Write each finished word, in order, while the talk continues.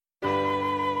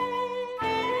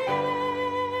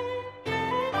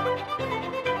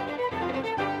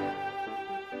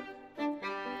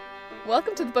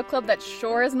Welcome to the book club that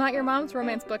sure is not your mom's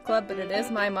romance book club, but it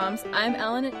is my mom's. I'm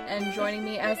Ellen, and joining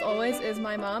me, as always, is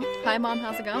my mom. Hi, Mom.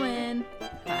 How's it going?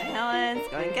 Hi, Ellen.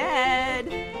 It's going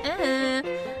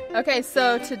good. Okay,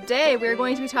 so today we're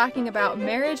going to be talking about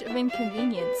Marriage of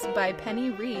Inconvenience by Penny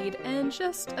Reid, and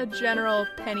just a general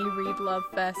Penny Reid love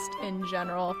fest in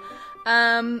general.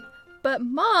 But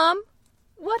Mom,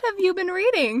 what have you been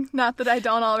reading? Not that I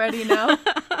don't already know.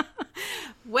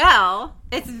 Well,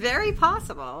 it's very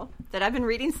possible that I've been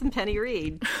reading some Penny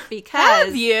Reid because...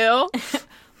 Have you?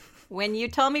 When you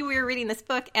told me we were reading this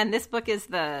book, and this book is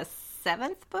the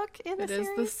 7th book in the series.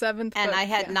 It is the 7th book, and I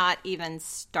had not even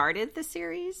started the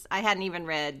series. I hadn't even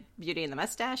read Beauty and the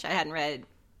Mustache. I hadn't read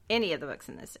any of the books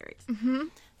in this series. Mm-hmm.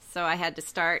 So I had to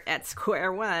start at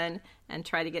square one and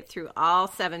try to get through all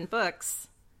 7 books.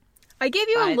 I gave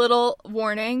you a little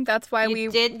warning. That's why we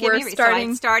were starting.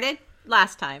 So I started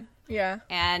last time. Yeah.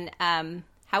 And,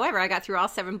 however, I got through all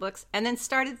 7 books and then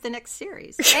started the next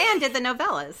series and did the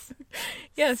novellas.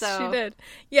 Yes, she did.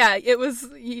 Yeah, it was,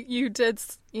 you did,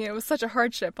 it was such a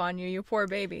hardship on you, you poor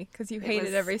baby, because you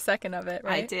hated every second of it,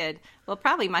 right? I did. Well,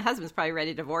 probably, my husband's probably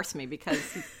ready to divorce me because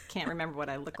he can't remember what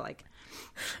I look like.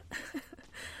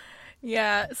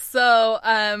 Yeah, so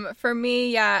for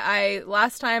me,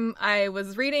 last time I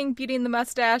was reading Beauty and the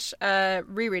Mustache,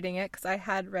 rereading it, because I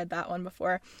had read that one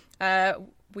before.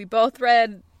 We both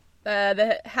read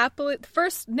the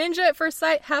first Ninja at First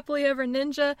Sight, Happily Ever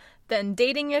Ninja, then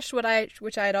Dating-ish,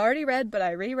 which I had already read, but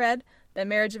I reread, then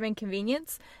Marriage of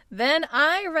Inconvenience. Then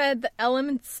I read The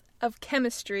Elements of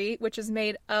Chemistry, which is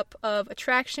made up of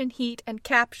attraction, heat, and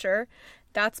capture.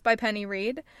 That's by Penny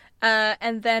Reid.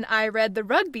 And then I read the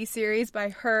Rugby series by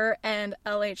her and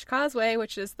L.H. Cosway,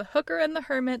 which is The Hooker and the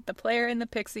Hermit, The Player and the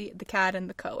Pixie, The Cat and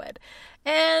the Coed.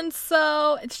 And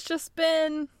so it's just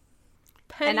been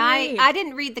Penny Reid. I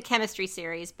didn't read the chemistry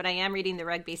series, but I am reading the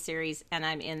Rugby series, and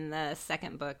I'm in the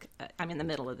second book. I'm in the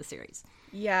middle of the series.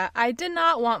 Yeah, I did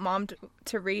not want Mom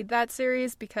to read that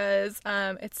series because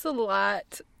it's a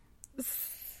lot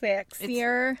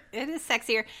sexier. It is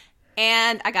sexier.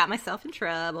 And I got myself in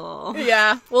trouble.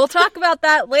 Yeah, we'll talk about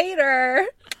that later.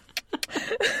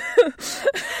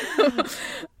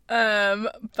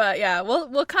 But yeah,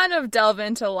 we'll kind of delve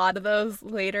into a lot of those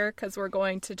later because we're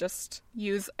going to just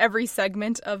use every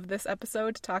segment of this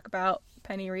episode to talk about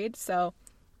Penny Reid. So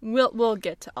we'll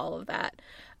get to all of that.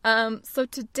 So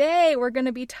today we're going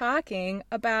to be talking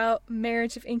about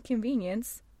Marriage of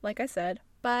Inconvenience, like I said,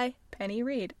 by Penny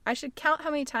Reid. I should count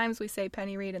how many times we say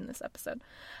Penny Reid in this episode.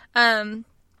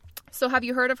 So have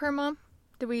you heard of her, Mom?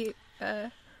 Did we,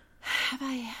 Have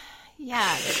I?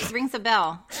 Yeah, it rings a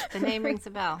bell. The name rings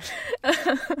a bell.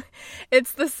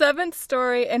 It's the 7th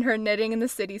story in her Knitting in the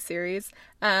City series.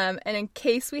 And in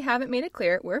case we haven't made it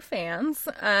clear, we're fans.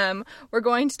 We're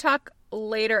going to talk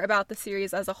later about the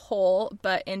series as a whole,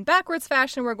 but in backwards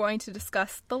fashion, we're going to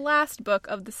discuss the last book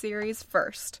of the series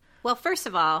first. Well, first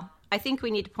of all, I think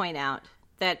we need to point out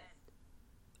that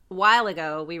a while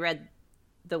ago we read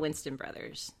the Winston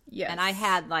Brothers. Yes. And I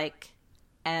had like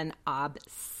an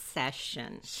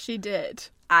obsession. She did.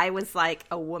 I was like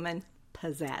a woman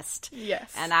possessed.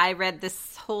 Yes. And I read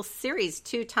this whole series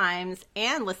 2 times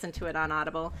and listened to it on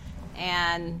Audible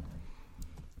and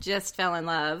just fell in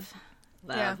love.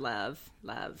 Love.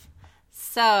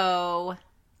 So,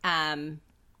 and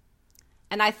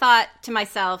I thought to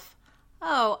myself,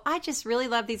 oh, I just really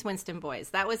love these Winston boys.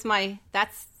 That's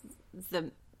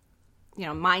the,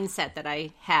 mindset that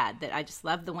I had, that I just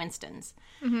love the Winstons.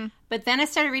 Mm-hmm. But then I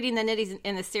started reading the Knitting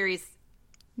in the series.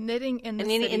 Knitting in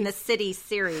the City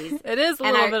series. It is a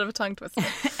little bit of a tongue twister.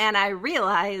 And I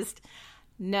realized,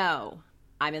 no,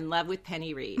 I'm in love with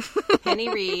Penny Reid. Penny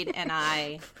Reid and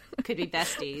I could be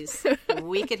besties.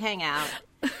 We could hang out.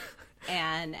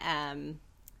 And,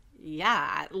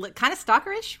 yeah, kind of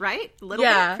stalkerish, right? A little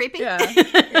bit creepy.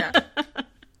 Yeah.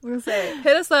 I'm going to say,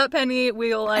 hit us up, Penny.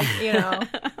 We'll,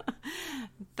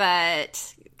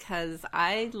 But because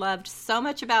I loved so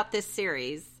much about this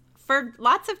series for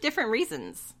lots of different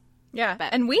reasons. Yeah,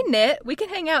 and we knit. We can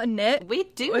hang out and knit. We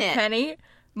do with knit. Penny.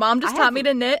 Mom just taught me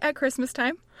to knit at Christmas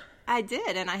time. I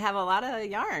did, and I have a lot of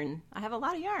yarn.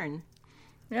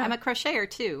 Yeah. I'm a crocheter,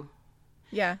 too.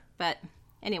 Yeah. But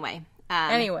anyway.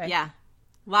 Yeah.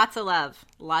 Lots of love.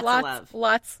 Lots of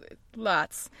love.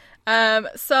 Lots.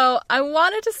 So I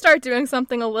wanted to start doing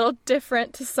something a little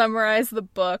different to summarize the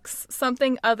books,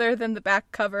 something other than the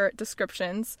back cover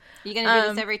descriptions. Are you going to do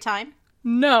this every time?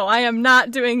 No, I am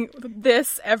not doing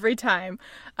this every time.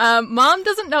 Mom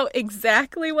doesn't know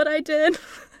exactly what I did.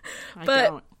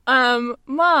 But, don't.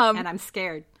 Mom. And I'm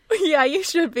scared. Yeah, you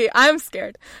should be. I'm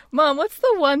scared. Mom, what's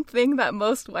the one thing that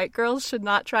most white girls should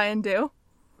not try and do?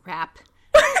 Rap.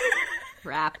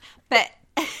 But,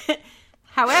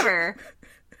 however,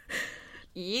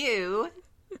 you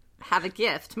have a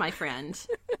gift, my friend.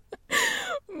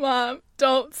 Mom,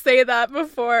 don't say that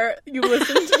before you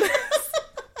listen to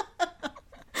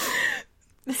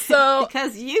this. So,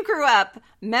 because you grew up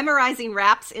memorizing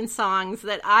raps in songs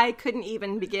that I couldn't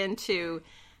even begin to,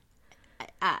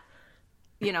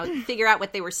 figure out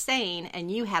what they were saying,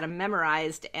 and you had them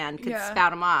memorized and could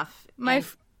spout them off. My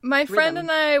friend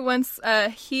and I once,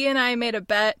 he and I made a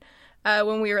bet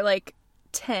when we were like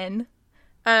 10,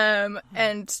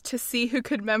 and to see who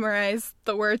could memorize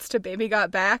the words to Baby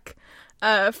Got Back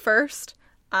first.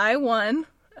 I won.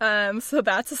 So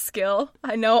that's a skill.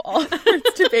 I know all the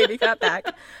words to Baby Got Back.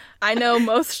 I know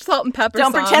most Salt and Pepper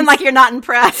songs. Don't pretend like you're not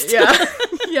impressed.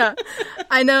 Yeah.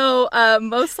 I know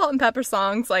most Salt and Pepper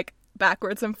songs, like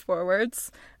backwards and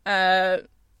forwards.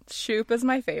 Shoop is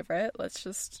my favorite. Let's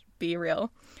just be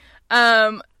real.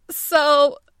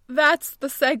 So that's the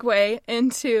segue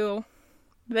into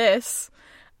this.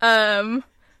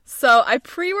 So I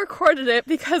pre-recorded it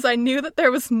because I knew that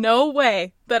there was no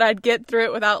way that I'd get through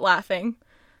it without laughing.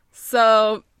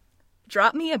 So,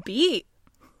 drop me a beat.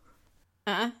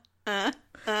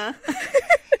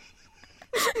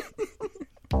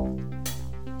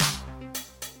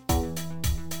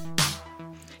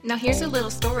 Now here's a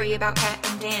little story about Kat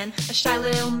and Dan, a shy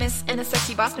little miss and a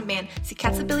sexy Boston man. See,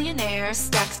 Kat's a billionaire,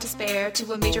 stacks to spare,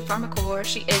 to a major pharma corps,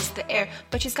 she is the heir.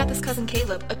 But she's got this cousin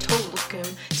Caleb, a total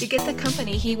goon. To get the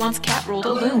company, he wants Kat rolled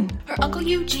a loon. Her uncle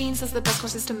Eugene says the best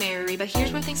course is to marry, but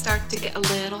here's where things start to get a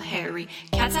little hairy.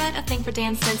 Kat's had a thing for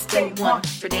Dan since day one.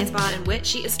 For Dan's bod and wit,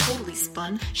 she is totally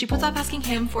spun. She puts off asking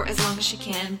him for as long as she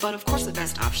can, but of course the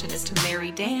best option is to marry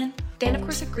Dan. Dan, of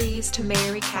course, agrees to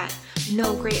marry Kat.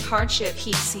 No great hardship,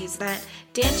 he sees that.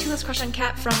 Dan, too, has crushed on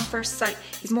Kat from first sight.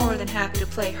 He's more than happy to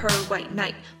play her white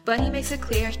knight. But he makes it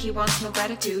clear he wants no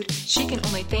gratitude. She can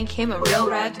only think him a real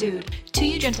rad dude. To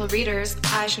you gentle readers,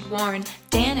 I should warn,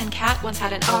 Dan and Kat once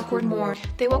had an awkward morn.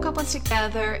 They woke up once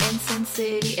together in Sin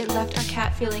City. It left our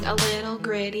Kat feeling a little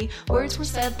gritty. Words were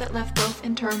said that left both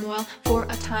in turmoil. For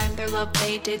a time their love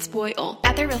they did spoil.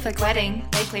 At their real thick wedding,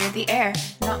 they cleared the air.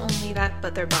 Not only that,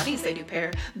 but their bodies they do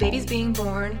pair. Babies being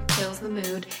born kills the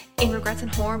mood. In regrets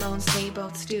and hormones they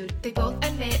both stewed. They both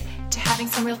admit to having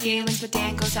some real feelings, but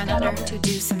Dan goes down under to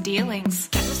do some dealings.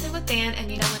 Kat moves in with Dan,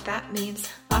 and you know what that means.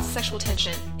 Lots of sexual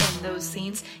tension in those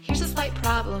scenes. Here's a slight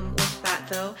problem with that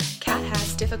though. Kat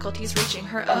has difficulties reaching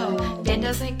her O. Dan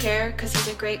doesn't care cause he's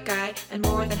a great guy and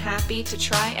more than happy to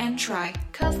try.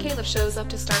 Cause Caleb shows up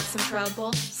to start some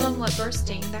trouble, somewhat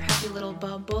bursting their happy little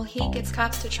bubble. He gets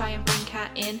cops to try and bring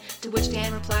Kat in, to which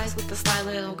Dan replies with a sly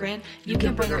little grin. You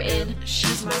can bring her in,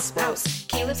 she's my spouse.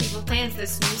 Caleb's evil plans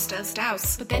this new studs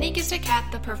douse. But then he gives to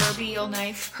Kat the proverbial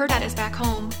knife. Her dad is back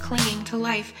home, clinging to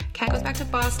life. Kat goes back to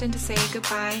Boston to say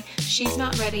goodbye. She's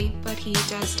not ready, but he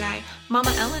does die.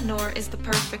 Mama Eleanor is the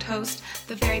perfect host,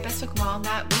 the very best of mom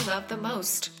that we love the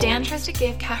most. Dan tries to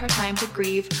give Kat her time to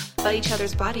grieve, but each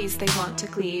other's bodies they want to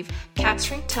cleave. Kat's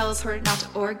shrink tells her not to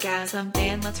orgasm.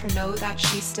 Dan lets her know that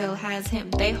she still has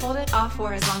him. They hold it off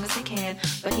for as long as they can,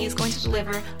 but he's going to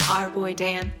deliver our boy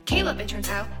Dan. Caleb, it turns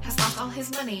out, has lost all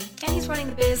his money, and he's running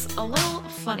the biz a little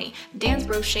funny. Dan's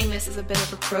bro Seamus is a bit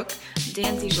of a crook.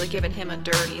 Dan's usually giving him a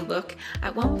dirty look.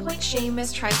 At one point,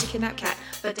 Seamus tries to kidnap Kat,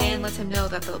 but Dan lets him know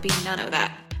that there'll be none of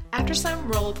that. After some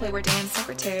role play where Dan's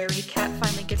secretary, Kat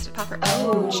finally gets to pop her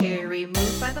cherry.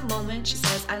 Moved by the moment, she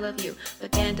says, I love you.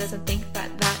 But Dan doesn't think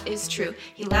that that is true.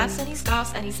 He laughs and he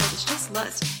scoffs and he says it's just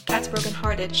lust. Kat's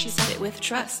broken-hearted, she said it with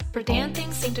trust. For Dan,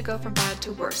 things seem to go from bad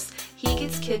to worse. He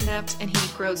gets kidnapped and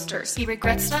he grows terse. He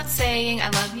regrets not saying, I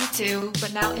love you too.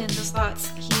 But now in those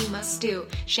thoughts, he must do.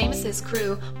 Seamus's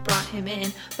crew brought him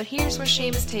in. But here's where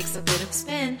Seamus takes a bit of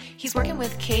spin. He's working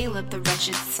with Caleb, the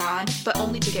wretched sod, but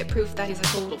only to get proof that he's a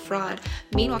total fraud.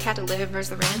 Meanwhile, Kat delivers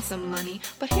the ransom money.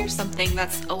 But here's something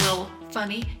that's a little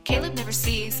funny. Caleb never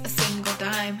sees a single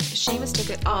dime. Seamus took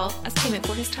it all as payment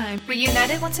for his time.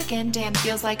 Reunited once again, Dan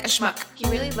feels like a schmuck. He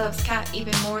really loves Kat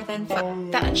even more than fuck.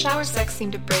 That and shower sex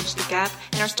seem to bridge the gap,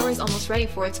 and our story's almost ready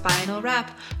for its final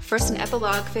wrap. First an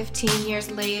epilogue, 15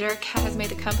 years later, Kat has made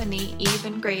the company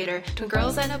even greater. Twin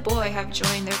girls and a boy have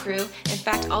joined their crew. In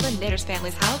fact, all the Knitters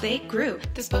families, how they grew.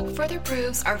 This book further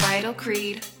proves our vital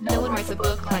creed. No one writes a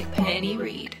book like Penny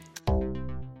Reed.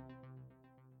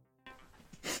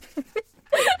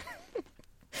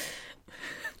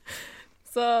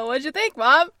 So, what'd you think,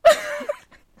 Mom?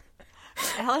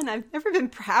 Ellen, I've never been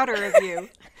prouder of you.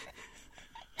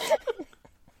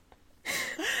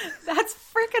 That's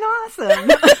freaking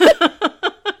awesome.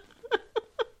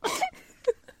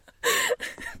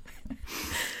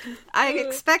 I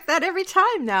expect that every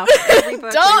time now. Every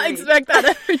book Don't we read. expect that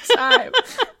every time.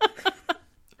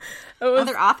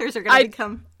 Other authors are going to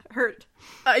become hurt.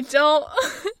 I don't.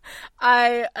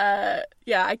 I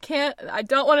can't. I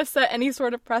don't want to set any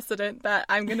sort of precedent that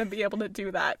I'm going to be able to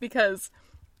do that because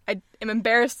I am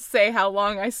embarrassed to say how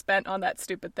long I spent on that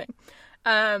stupid thing.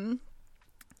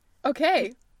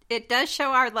 Okay. It does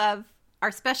show our love,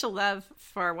 our special love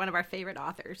for one of our favorite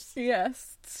authors.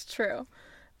 Yes, it's true.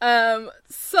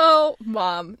 So,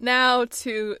 Mom, now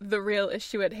to the real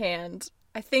issue at hand.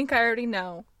 I think I already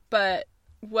know, but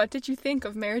what did you think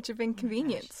of Marriage of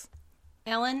Inconvenience?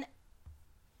 Ellen,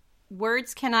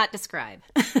 words cannot describe.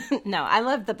 No, I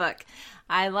loved the book.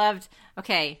 I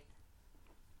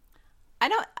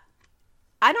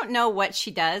don't know what she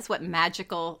does, what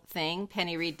magical thing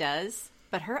Penny Reed does,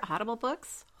 but her Audible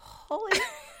books, holy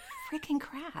freaking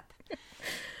crap.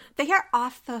 They are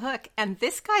off the hook. And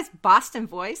this guy's Boston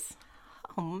voice,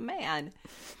 oh man.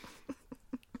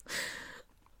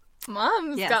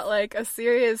 Mom's got like a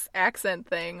serious accent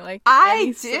thing. Like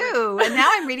I do. And now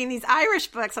I'm reading these Irish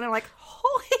books and I'm like,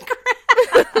 holy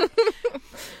crap.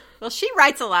 Well, she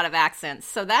writes a lot of accents,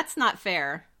 so that's not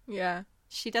fair. Yeah.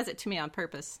 She does it to me on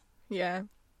purpose. Yeah.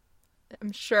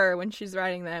 I'm sure when she's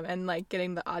writing them and like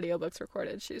getting the audiobooks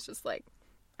recorded, she's just like,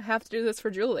 I have to do this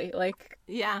for Julie. Like,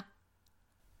 yeah.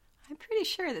 I'm pretty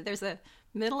sure that there's a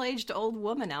middle-aged old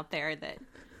woman out there that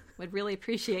would really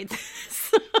appreciate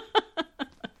this.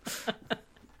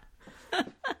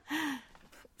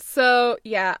 So,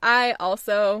 yeah, I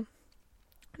also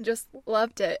just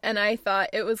loved it. And I thought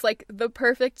it was like the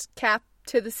perfect cap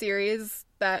to the series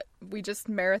that we just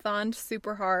marathoned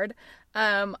super hard.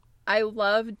 I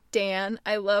love Dan.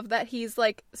 I love that he's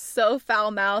like so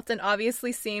foul-mouthed and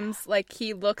obviously seems like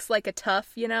he looks like a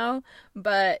tough, you know,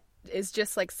 but is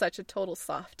just like such a total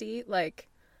softie. Like,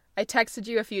 I texted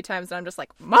you a few times and I'm just like,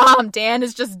 Mom, Dan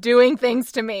is just doing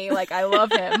things to me. Like, I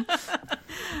love him.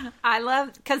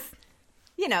 Because,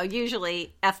 you know,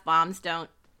 usually F-bombs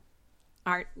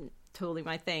aren't totally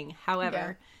my thing.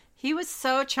 However, he was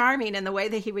so charming in the way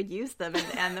that he would use them.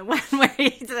 And the one where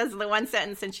he says the one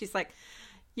sentence and she's like,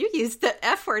 you use the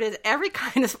F word as every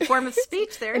kind of form of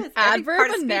speech there is. An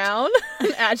adverb, a noun,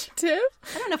 an adjective.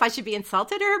 I don't know if I should be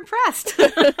insulted or impressed.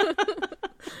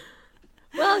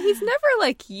 Well, he's never,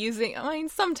 like, using... I mean,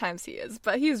 sometimes he is,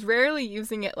 but he's rarely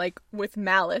using it, like, with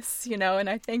malice, you know? And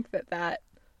I think that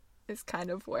is kind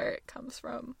of where it comes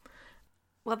from.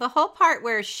 Well, the whole part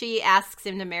where she asks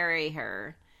him to marry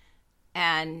her,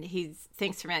 and he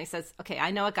thinks for a minute, he says, okay,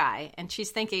 I know a guy. And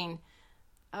she's thinking,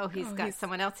 he's got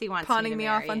someone else he wants pawning me me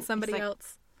marry. off on somebody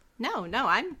else. No,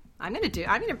 I'm going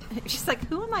to... She's like,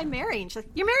 who am I marrying? She's like,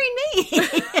 you're marrying me.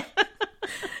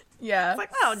 Yeah. It's like,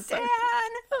 oh, Dan.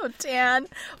 Oh, Dan.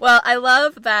 Well, I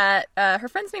love that her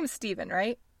friend's name is Steven,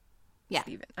 right? Yeah.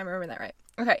 Steven. I'm remembering that right.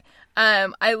 Okay.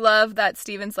 I love that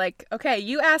Steven's like, okay,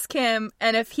 you ask him,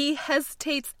 and if he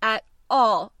hesitates at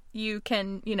all, you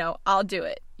can, you know, I'll do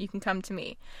it. You can come to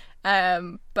me.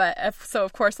 So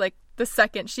of course, like, the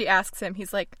second she asks him,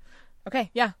 he's like,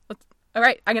 okay, yeah, all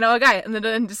right, I know a guy. And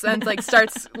then just like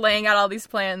starts laying out all these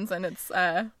plans, and it's,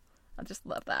 I just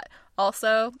love that.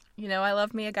 Also, you know, I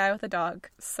love me a guy with a dog,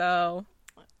 so.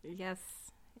 Yes,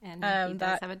 and he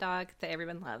does have a dog that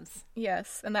everyone loves.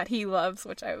 Yes, and that he loves,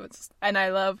 which I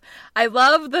love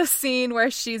the scene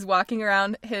where she's walking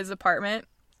around his apartment,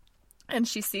 and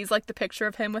she sees, like, the picture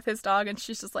of him with his dog, and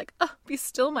she's just like, oh, be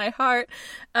still my heart.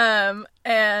 When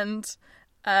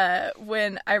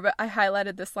I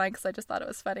highlighted this line because I just thought it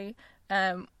was funny.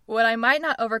 What I might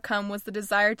not overcome was the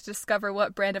desire to discover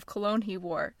what brand of cologne he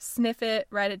wore. Sniff it,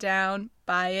 write it down,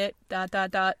 buy it, ...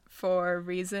 for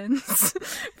reasons.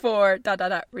 for ...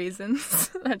 reasons.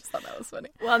 I just thought that was funny.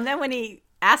 Well, and then when he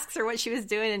asks her what she was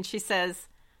doing, and she says,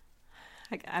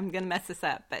 I'm going to mess this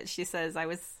up, but she says, I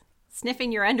was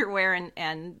sniffing your underwear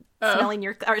and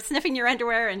sniffing your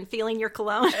underwear and feeling your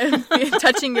cologne. And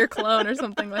touching your cologne or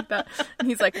something like that. And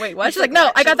he's like, wait, what? She's like, no,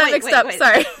 I got that mixed up. Wait.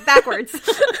 Sorry. Backwards.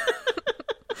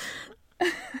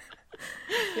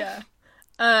 Yeah.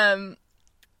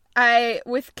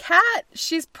 With Kat,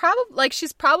 she's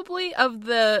probably of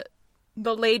the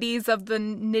ladies of the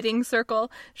knitting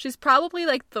circle, she's probably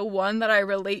like the one that I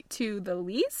relate to the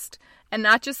least, and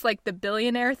not just like the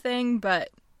billionaire thing, but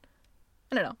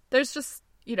I don't know. There's just,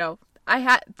 you know,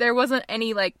 there wasn't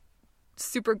any like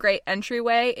super great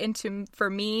entryway into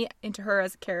her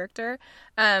as a character.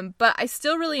 But I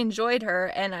still really enjoyed her,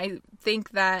 and I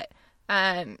think that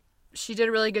she did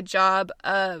a really good job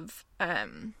of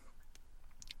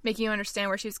making you understand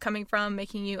where she's coming from,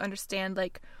 making you understand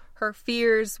like her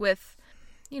fears with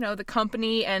the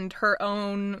company and her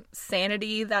own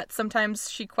sanity that sometimes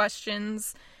she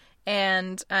questions.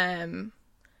 And I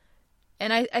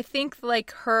think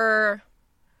like her...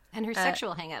 And her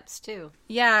sexual hang-ups too.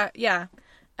 Yeah.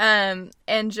 And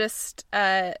just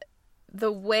the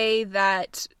way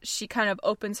that she kind of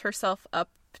opens herself up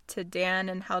to Dan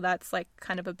and how that's like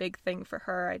kind of a big thing for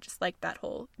her. I just like that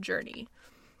whole journey.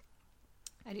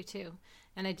 I do too.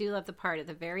 And I do love the part at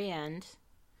the very end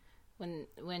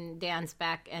when Dan's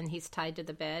back and he's tied to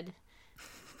the bed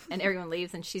and everyone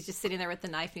leaves and she's just sitting there with the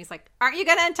knife and he's like, aren't you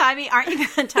going to untie me? Aren't you going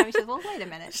to untie me? She says, well, wait a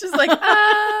minute. She's like,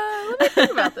 let me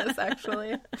think about this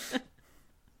actually.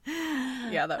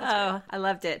 Yeah, that was great. I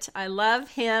loved it. I love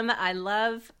him. I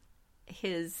love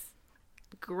his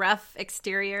gruff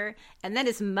exterior. And then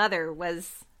his mother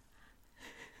was...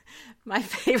 My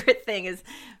favorite thing is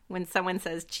when someone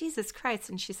says, Jesus Christ,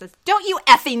 and she says, don't you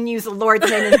effing use the Lord's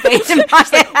name in vain in my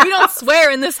house. We don't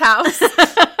swear in this house.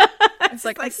 It's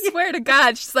like, I swear to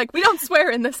God. She's like, we don't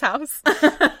swear in this house.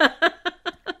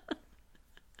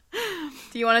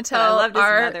 Do you want to tell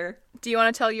mother. Do you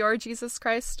want to tell your Jesus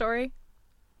Christ story?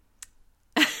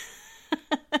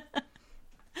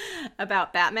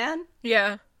 About Batman?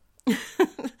 Yeah.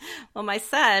 Well, my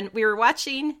son, we were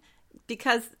watching...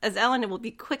 Because, as Ellen will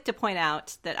be quick to point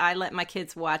out, that I let my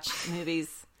kids watch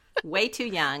movies way too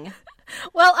young.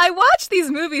 Well, I watch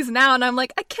these movies now, and I'm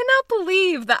like, I cannot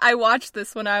believe that I watched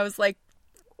this when I was, like,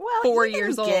 4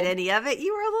 years old. You didn't get any of it.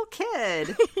 You were a little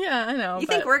kid. Yeah, I know. You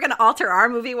think we're going to alter our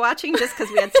movie watching just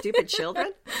because we had stupid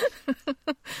children?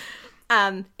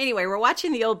 Anyway, we're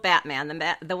watching the old Batman,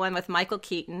 the one with Michael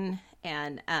Keaton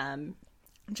and...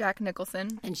 Jack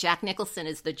Nicholson. And Jack Nicholson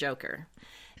is the Joker.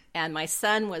 And my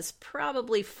son was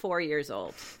probably 4 years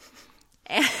old.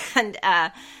 And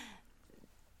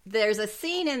there's a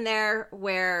scene in there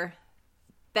where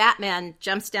Batman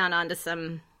jumps down onto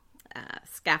some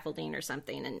scaffolding or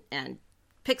something and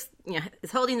picks,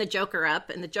 is holding the Joker up.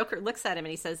 And the Joker looks at him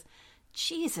and he says,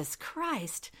 Jesus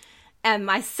Christ. And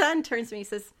my son turns to me and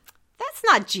says, that's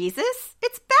not Jesus.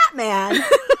 It's Batman.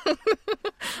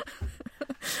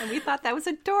 And we thought that was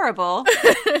adorable.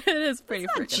 It is pretty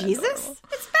freaking Jesus. Adorable.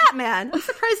 It's Batman. I'm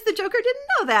surprised the Joker didn't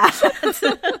know that.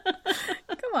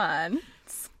 Come on.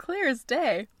 It's clear as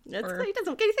day. He doesn't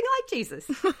look anything like Jesus.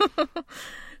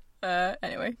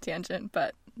 Anyway, tangent,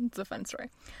 but it's a fun story.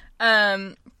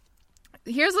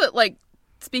 Here's what,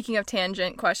 speaking of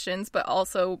tangent questions, but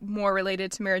also more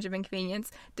related to Marriage of Inconvenience.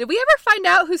 Did we ever find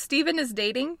out who Steven is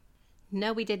dating?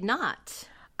 No, we did not.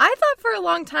 I thought for a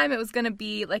long time it was going to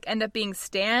be, end up being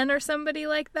Stan or somebody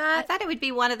like that. I thought it would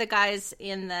be one of the guys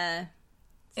in the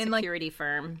security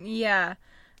firm. Yeah.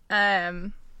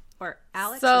 Or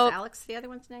Alex? Is Alex the other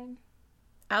one's name?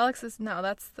 Alex is... No,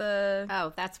 that's the...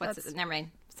 Oh, that's never mind.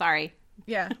 Sorry.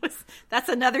 Yeah. That's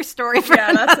another story for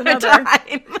another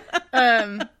time.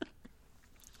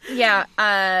 Yeah.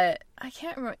 I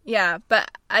can't remember. Yeah,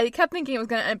 but I kept thinking it was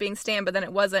going to end up being Stan, but then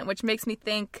it wasn't, which makes me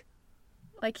think...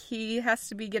 he has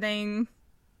to be getting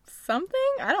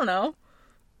something? I don't know.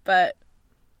 But...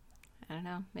 I don't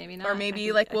know. Maybe not. Or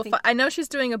maybe, I know she's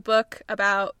doing a book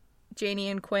about Janie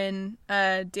and Quinn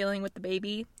dealing with the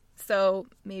baby. So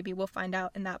maybe we'll find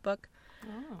out in that book.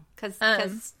 Oh. Because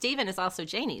Steven is also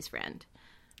Janie's friend.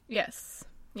 Yes.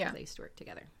 Yeah. They used to work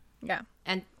together. Yeah.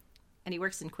 And he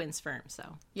works in Quinn's firm,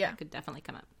 so that could definitely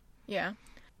come up. Yeah.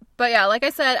 But yeah, like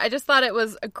I said, I just thought it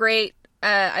was a great...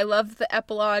 I love the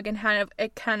epilogue and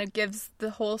it kind of gives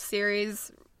the whole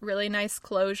series really nice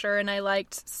closure. And I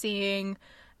liked seeing,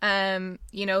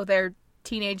 their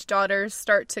teenage daughters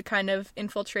start to kind of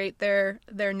infiltrate their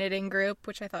knitting group,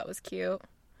 which I thought was cute.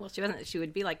 Well, she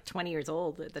would be 20 years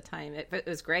old at the time. It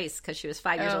was Grace because she was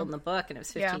 5 years old in the book and it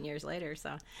was 15 years later.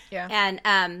 So, yeah.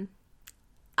 And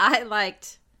I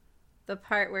liked the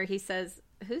part where he says,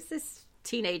 who's this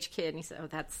teenage kid? And he said,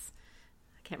 I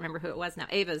can't remember who it was now.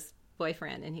 Ava's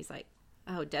boyfriend, and he's like,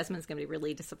 oh, Desmond's gonna be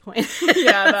really disappointed.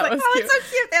 Yeah, that was cute. It's so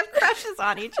cute. They have crushes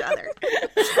on each other.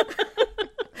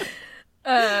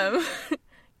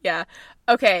 Yeah.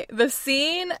 Okay, the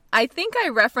scene, I think I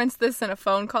referenced this in a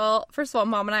phone call. First of all,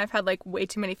 Mom and I have had way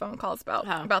too many phone calls about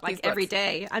these books. Every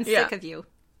day. I'm sick of you,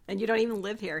 and you don't even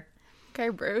live here.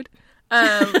 Okay, rude.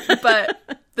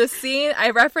 But the scene, I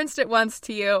referenced it once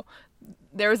to you.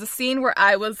 There was a scene where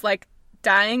I was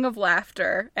dying of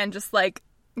laughter and just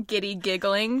giddy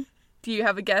giggling. Do you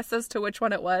have a guess as to which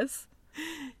one it was?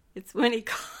 It's when he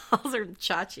calls her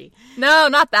Chachi. No,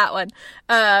 not that one.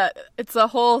 It's a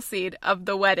whole scene of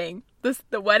the wedding.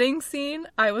 The wedding scene,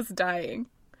 I was dying.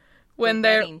 When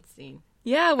wedding scene.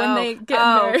 Yeah, when they get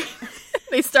married.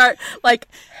 They start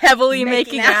heavily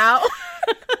making out.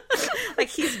 Like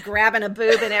he's grabbing a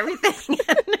boob and everything.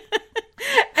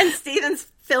 And Steven's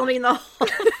filming the whole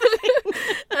thing.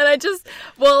 And I just,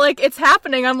 well, like, it's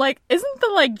happening. I'm like, isn't the,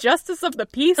 like, justice of the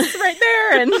peace right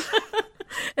there?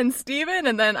 And Steven,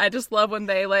 and then I just love when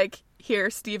they, like, hear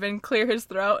Steven clear his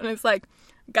throat, and it's like,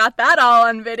 got that all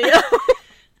on video.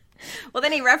 Well,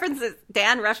 then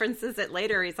Dan references it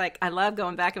later. He's like, I love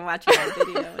going back and watching that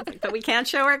video. It's like, but we can't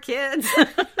show our kids.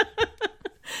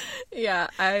 Yeah,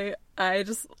 I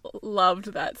just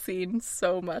loved that scene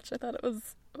so much. I thought it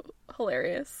was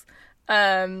hilarious.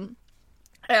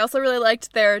 I also really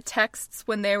liked their texts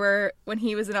when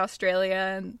he was in Australia,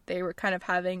 and they were kind of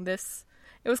having this,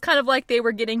 it was kind of like they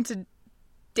were getting to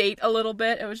date a little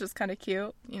bit. It was just kind of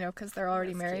cute, because they're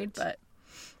already married, but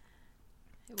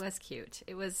it was cute.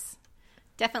 It was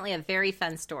definitely a very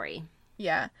fun story.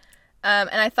 Yeah. And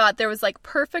I thought there was like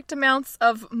perfect amounts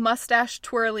of mustache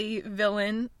twirly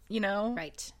villain,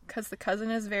 Right. Because the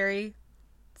cousin is very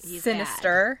He's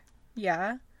sinister. Bad.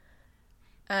 Yeah.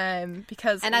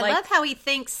 Because, and I love how he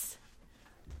thinks,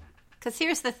 because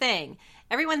here's the thing.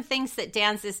 Everyone thinks that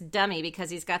Dan's this dummy because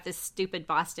he's got this stupid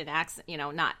Boston accent,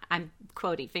 I'm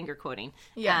finger quoting.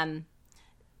 Yeah.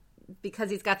 Because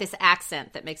he's got this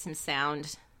accent that makes him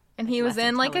sound. And he was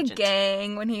in like a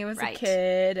gang when he was a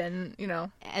kid, and,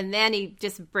 And then he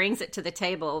just brings it to the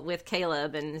table with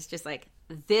Caleb, and it's just like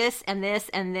this and this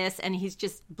and this, and he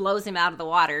just blows him out of the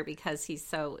water because he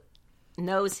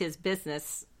knows his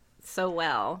business so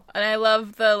well. And I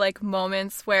love the like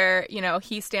moments where,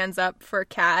 he stands up for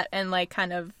Kat and like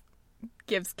kind of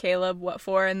gives Caleb what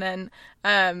for, and then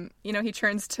he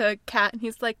turns to Kat and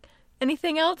he's like,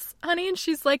 anything else, honey? And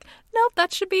she's like, nope,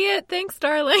 that should be it. Thanks,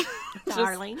 darling.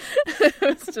 Darling. It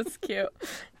was just cute.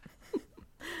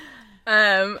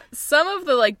 Some of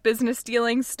the like business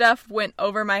dealing stuff went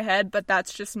over my head, but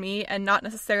that's just me and not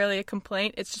necessarily a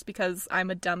complaint. It's just because I'm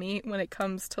a dummy when it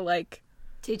comes to like.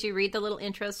 Did you read the little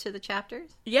intros to the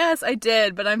chapters? Yes, I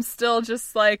did, but I'm still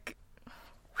just like,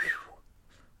 whew,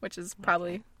 which is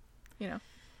probably,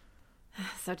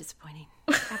 So disappointing.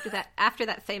 After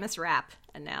that famous rap,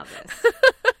 and now this.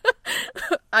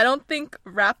 I don't think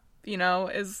rap, is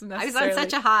necessarily. I was on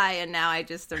such a high, and now I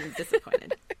just am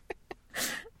disappointed.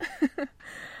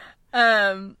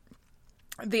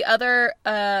 The other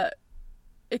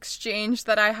exchange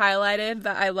that I highlighted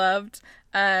that I loved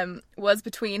was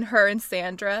between her and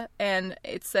Sandra, and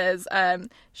it says,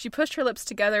 she pushed her lips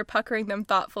together, puckering them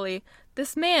thoughtfully.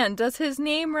 This man, does his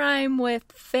name rhyme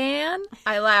with fan?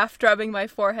 I laughed, rubbing my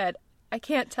forehead. I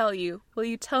can't tell you. Will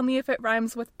you tell me if it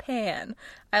rhymes with pan?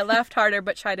 I laughed harder,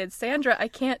 but chided, Sandra, I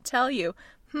can't tell you.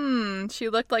 She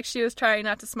looked like she was trying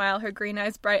not to smile, her green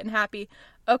eyes bright and happy.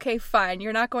 Okay, fine,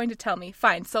 you're not going to tell me.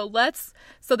 Fine, so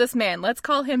this man, let's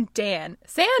call him Dan.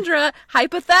 Sandra,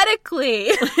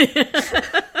 hypothetically.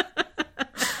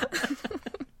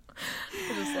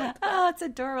 Oh, it's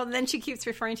adorable. And then she keeps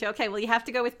referring to, okay, well, you have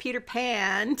to go with Peter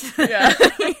Pan. Yeah.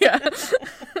 Yeah.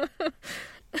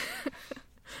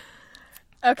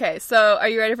 Okay, so are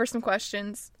you ready for some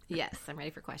questions? Yes, I'm ready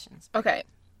for questions. Okay.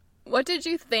 What did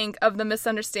you think of the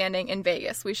misunderstanding in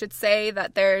Vegas? We should say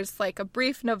that there's like a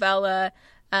brief novella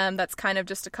that's kind of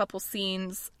just a couple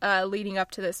scenes leading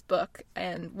up to this book.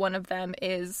 And one of them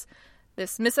is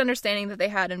this misunderstanding that they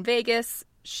had in Vegas.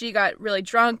 She got really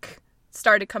drunk,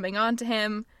 started coming on to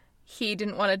him. He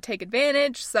didn't want to take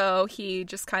advantage, so he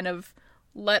just kind of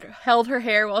held her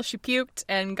hair while she puked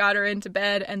and got her into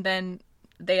bed, and then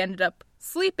they ended up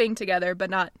sleeping together, but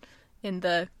not in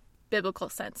the biblical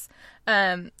sense.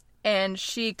 And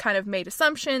she kind of made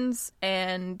assumptions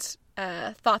and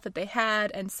thought that they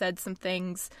had, and said some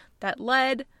things that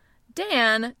led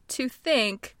Dan to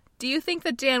think, do you think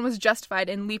that Dan was justified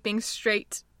in leaping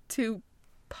straight to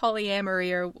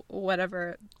polyamory or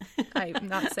whatever? I'm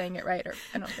not saying it right, or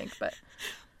I don't think, but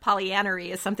polyamory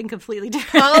is something completely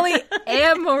different.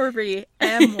 Polyamory.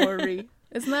 Amory.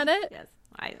 Isn't that it? Yes.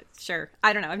 Sure.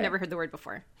 I don't know. I've never heard the word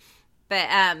before. But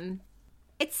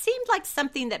it seemed like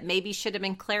something that maybe should have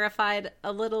been clarified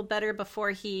a little better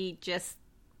before he just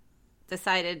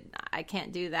decided, I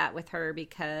can't do that with her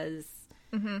because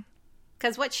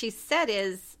what she said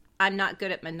is, I'm not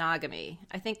good at monogamy.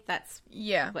 I think that's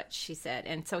what she said.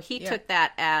 And so he took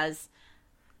that as,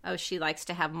 oh, she likes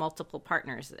to have multiple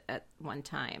partners at one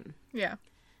time. Yeah.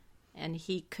 And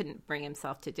he couldn't bring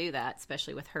himself to do that,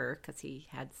 especially with her, because he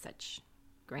had such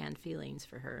grand feelings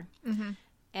for her. Mm-hmm.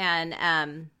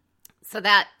 And so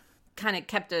that kind of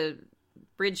kept a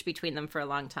bridge between them for a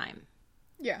long time.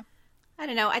 Yeah. I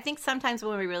don't know. I think sometimes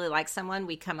when we really like someone,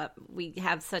 we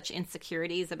have such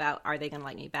insecurities about, are they going to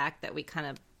like me back, that we kind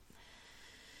of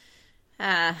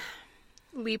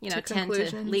leap to tend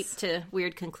conclusions. to leap to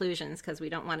weird conclusions because we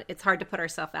don't want it's hard to put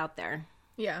ourselves out there.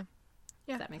 Yeah.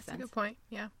 Yeah. Does that make sense? That's a good point.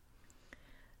 Yeah.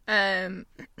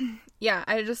 Yeah,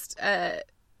 I just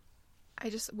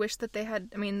wish that they had,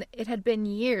 I mean, it had been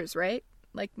years, right?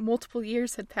 Like multiple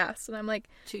years had passed and I'm like,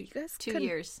 you guys 2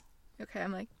 years. Okay,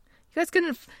 I'm like, you guys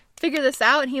couldn't figure this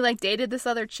out, and he like dated this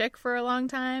other chick for a long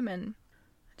time, and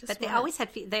but they always had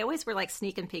they always were like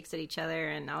sneaking peeks at each other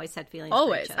and always had feelings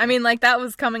always for each other. I mean, like that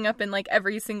was coming up in like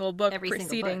every single book Single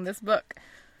preceding book. this book.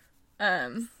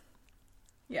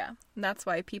 Yeah, and that's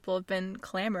why people have been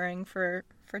clamoring for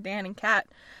Dan and Kat.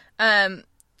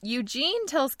 Eugene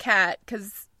tells Kat,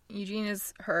 because Eugene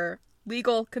is her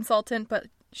legal consultant, but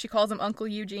she calls him Uncle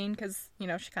Eugene because, you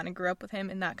know, she kind of grew up with him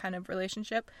in that kind of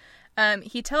relationship.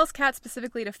 He tells Kat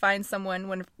specifically to find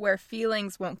someone where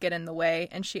feelings won't get in the way,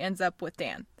 and she ends up with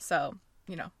Dan. So,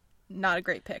 you know, not a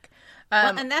great pick.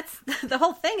 Well, and that's the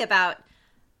whole thing about,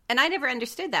 and I never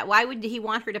understood that. Why would he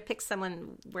want her to pick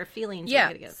someone where feelings won't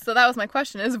get together? So that was my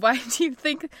question, is why do you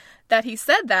think that he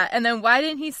said that? And then why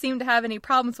didn't he seem to have any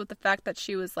problems with the fact that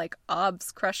she was, like,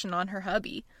 obs crushing on her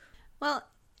hubby? Well,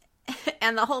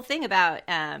 and the whole thing about,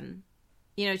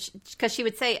 you know, because she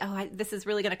would say, this is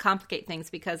really going to complicate things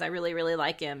because I really, really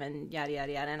like him and yada,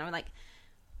 yada, yada. And I'm like,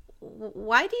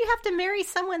 why do you have to marry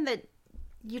someone that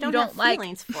you don't have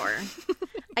feelings for?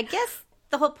 I guess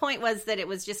the whole point was that it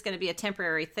was just going to be a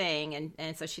temporary thing.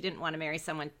 And so she didn't want to marry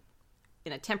someone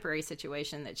in a temporary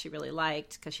situation that she really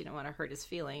liked because she didn't want to hurt his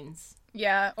feelings.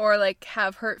 Yeah, or like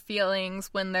have hurt feelings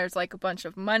when there's like a bunch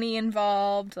of money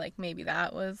involved. Like maybe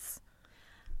that was...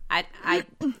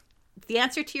 The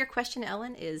answer to your question,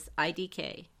 Ellen, is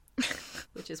IDK,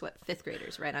 which is what 5th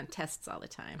graders write on tests all the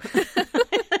time.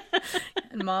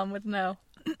 And Mom would know.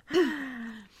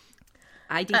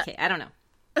 IDK, I don't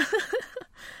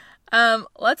know.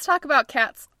 Let's talk about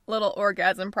Kat's little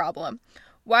orgasm problem.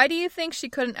 Why do you think she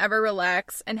couldn't ever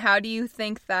relax, and how do you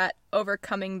think that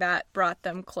overcoming that brought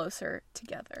them closer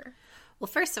together? Well,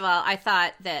 first of all, I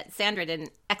thought that Sandra did an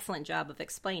excellent job of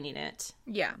explaining it.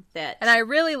 Yeah. And I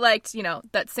really liked, you know,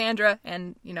 that Sandra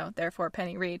and, you know, therefore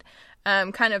Penny Reed,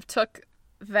 kind of took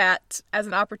that as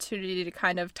an opportunity to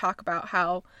kind of talk about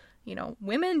how, you know,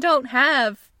 women don't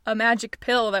have a magic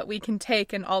pill that we can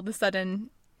take and all of a sudden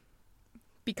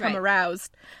become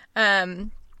aroused.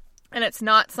 And it's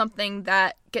not something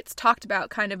that gets talked about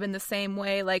kind of in the same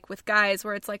way, like with guys,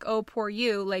 where it's like, oh, poor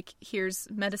you, like, here's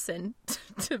medicine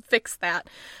to fix that.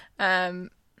 And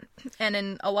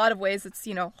in a lot of ways, it's,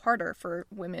 you know, harder for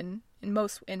women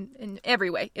in every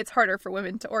way. It's harder for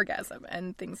women to orgasm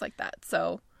and things like that.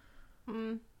 So,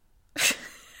 I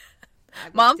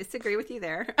Mom? disagree with you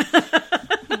there.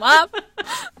 Mom?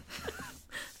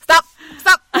 Stop!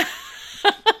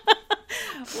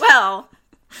 Well,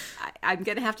 I'm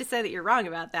going to have to say that you're wrong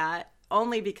about that,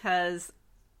 only because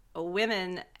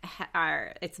women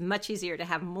it's much easier to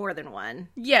have more than one.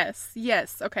 Yes,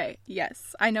 okay,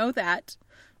 yes, I know that,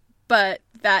 but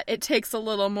that it takes a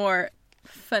little more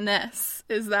finesse.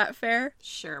 Is that fair?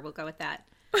 Sure, we'll go with that.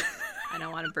 I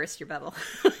don't want to burst your bubble.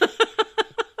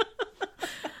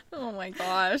 Oh my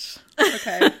gosh.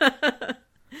 Okay.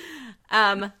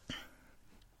 I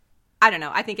don't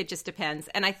know. I think it just depends.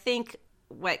 And I think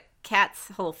what Kat's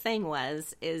whole thing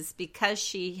is because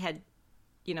she had,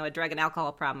 you know, a drug and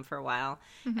alcohol problem for a while,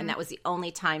 and that was the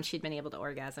only time she'd been able to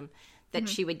orgasm, that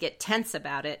she would get tense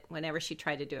about it whenever she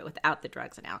tried to do it without the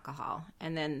drugs and alcohol.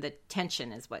 And then the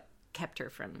tension is what kept her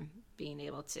from being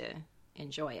able to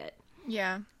enjoy it.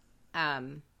 Yeah.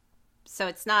 So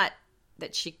it's not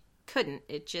that she couldn't,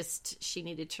 it just, she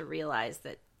needed to realize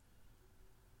that,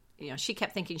 you know, she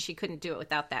kept thinking she couldn't do it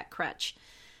without that crutch.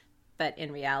 But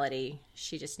in reality,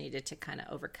 she just needed to kind of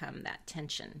overcome that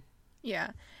tension.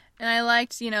 Yeah. And I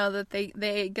liked, you know, that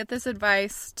they get this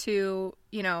advice to,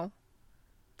 you know,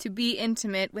 to be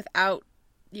intimate without,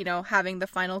 you know, having the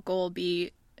final goal be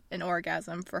an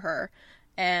orgasm for her.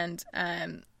 And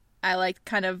I like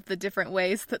kind of the different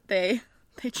ways that they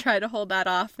try to hold that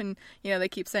off. And, you know, they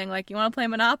keep saying, like, you want to play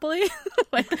Monopoly?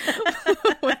 Like,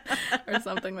 or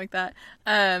something like that.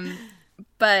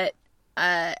 But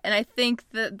and I think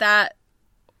that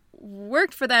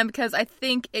worked for them because I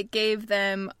think it gave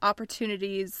them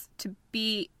opportunities to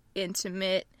be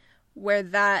intimate where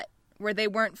they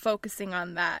weren't focusing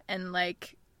on that and,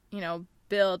 like, you know,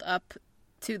 build up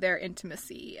to their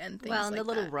intimacy and things like that. Well, and the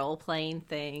little role-playing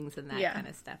things and that kind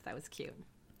of stuff. That was cute.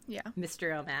 Yeah.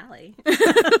 Mr. O'Malley.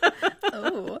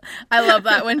 Oh, I love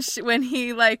that when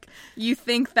he, like, you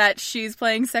think that she's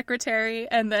playing secretary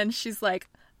and then she's like,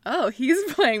 oh, he's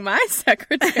playing my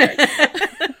secretary. I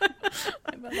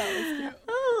thought that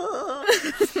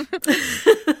was cute.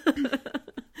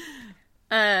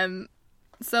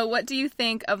 So what do you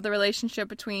think of the relationship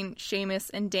between Seamus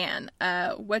and Dan?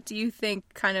 What do you think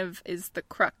kind of is the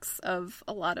crux of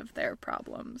a lot of their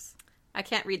problems? I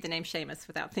can't read the name Seamus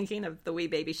without thinking of the wee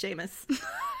baby Seamus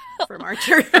from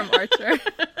Archer. From Archer.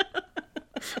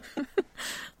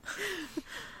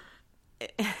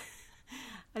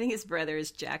 I think his brother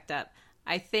is jacked up.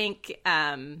 I think,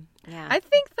 I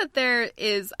think that there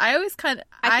is. I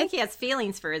think he has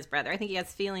feelings for his brother. I think he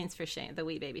has feelings for the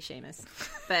wee baby Seamus.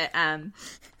 But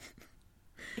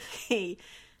he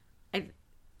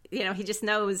just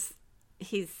knows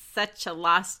he's such a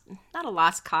not a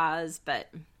lost cause, but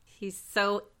he's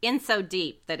so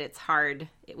deep that it's hard.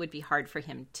 It would be hard for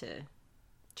him to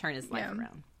turn his life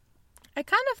around. I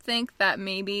kind of think that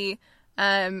maybe,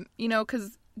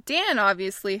 because Dan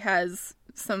obviously has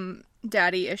some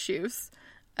daddy issues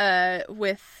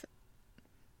with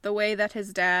the way that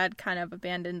his dad kind of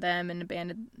abandoned them and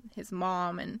abandoned his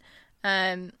mom, and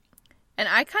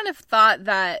I kind of thought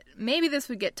that maybe this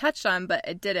would get touched on, but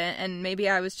it didn't, and maybe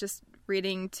I was just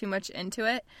reading too much into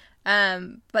it,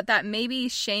 but that maybe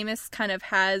Seamus kind of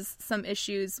has some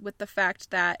issues with the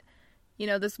fact that,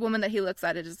 this woman that he looks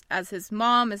at as his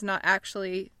mom is not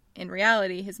actually in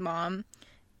reality his mom.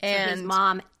 And so his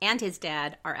mom and his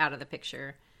dad are out of the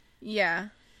picture. Yeah.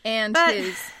 And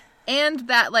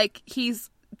that like he's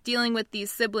dealing with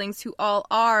these siblings who all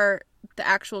are the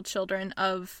actual children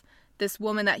of this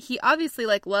woman that he obviously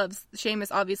loves. Seamus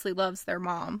obviously loves their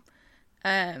mom.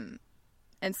 And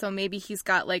so maybe he's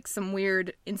got like some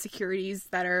weird insecurities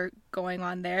that are going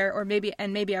on there, or maybe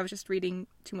I was just reading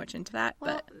too much into that.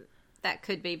 Well, but that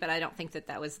could be, but I don't think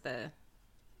that was the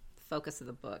focus of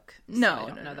the book. So no,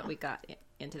 I don't know that we got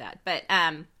into that. But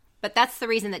that's the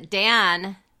reason that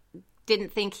Dan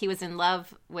didn't think he was in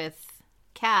love with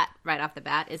Kat right off the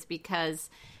bat, is because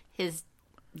his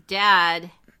dad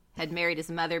had married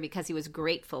his mother because he was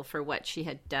grateful for what she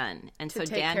had done. And so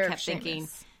Dan kept thinking,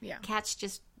 Kat's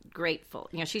just grateful.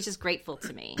 She's just grateful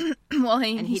to me. Well,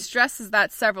 he stresses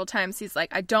that several times. He's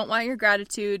like, I don't want your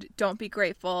gratitude. Don't be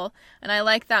grateful. And I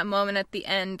like that moment at the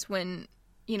end when,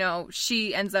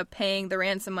 she ends up paying the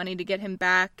ransom money to get him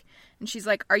back. And she's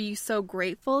like, are you so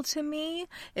grateful to me?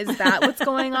 Is that what's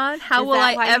going on? How will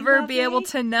I ever be able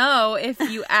to know if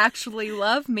you actually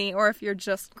love me or if you're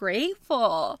just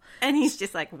grateful? And he's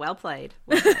just like, well played.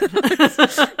 He's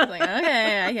like,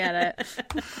 okay, I get it.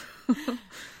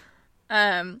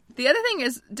 The other thing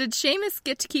is, did Seamus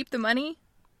get to keep the money?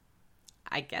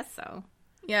 I guess so.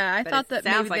 Yeah, I thought that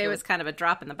sounds like it was kind of a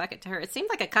drop in the bucket to her. It seemed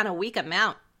like a kind of weak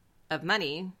amount of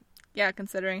money. Yeah,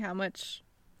 considering how much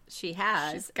she's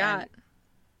got.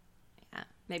 Yeah,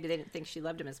 maybe they didn't think she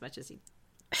loved him as much as he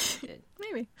did.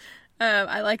 Maybe.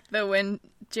 I like when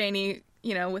Janie,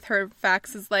 with her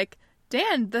facts is like,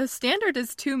 Dan, the standard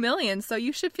is 2 million, so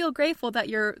you should feel grateful that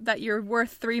you're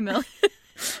worth 3 million.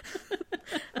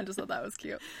 I just thought that was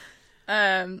cute.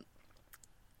 And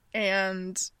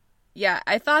yeah,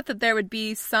 I thought that there would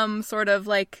be some sort of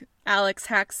like Alex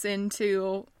hacks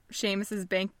into Seamus's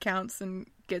bank accounts and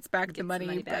gets back the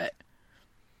money, but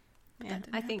yeah,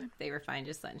 I think they were fine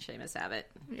just letting Seamus have it.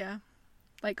 Yeah,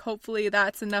 like hopefully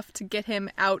that's enough to get him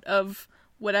out of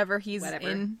whatever he's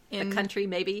in the country,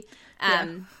 maybe.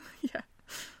 Yeah.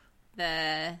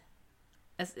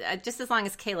 Just as long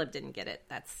as Caleb didn't get it,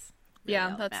 that's really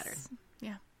all that matters.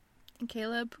 Yeah, and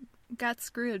Caleb got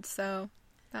screwed, so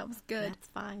that was good. That's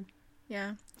fine.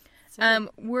 Yeah.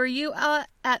 Were you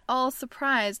at all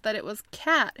surprised that it was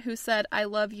Kat who said, I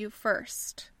love you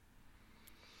first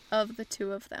of the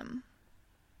two of them?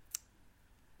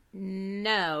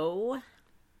 No,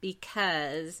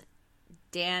 because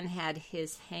Dan had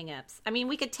his hang-ups. I mean,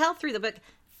 we could tell through the book.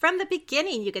 From the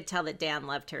beginning, you could tell that Dan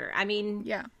loved her. I mean,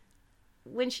 yeah.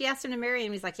 When she asked him to marry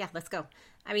him, he's like, yeah, let's go.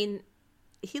 I mean,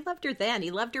 he loved her then.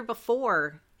 He loved her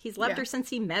before. He's loved her since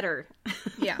he met her.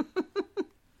 Yeah.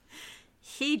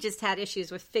 He just had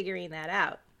issues with figuring that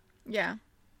out. Yeah.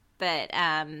 But, so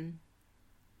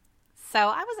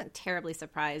I wasn't terribly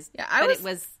surprised. Yeah, it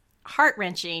was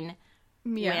heart-wrenching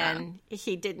when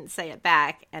he didn't say it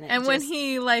back. And when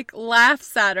he, like,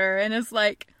 laughs at her and is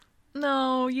like,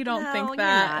 no, you don't think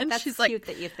that. And that's she's cute like,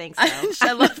 that you think so.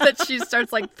 I love that she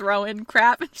starts, like, throwing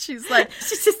crap. And she's like,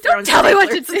 she's just don't tell me what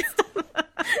to do.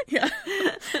 Yeah.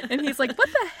 And he's like, what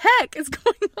the heck is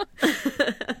going on?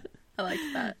 I like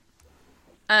that.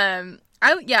 I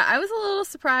was a little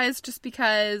surprised just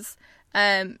because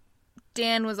Dan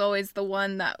was always the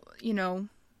one that,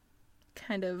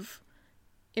 kind of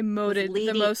emoted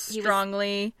the most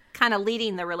strongly. Kind of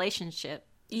leading the relationship.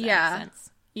 Yeah. Makes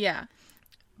sense. Yeah.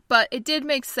 But it did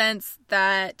make sense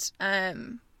that, I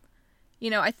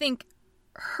think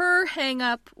her hang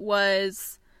up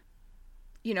was,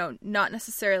 you know, not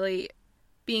necessarily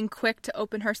being quick to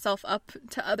open herself up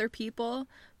to other people,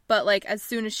 but like as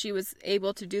soon as she was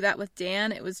able to do that with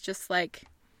Dan, it was just like,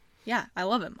 yeah, I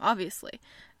love him, obviously.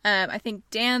 I think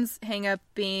Dan's hang up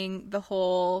being the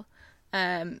whole,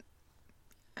 I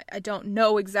don't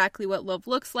know exactly what love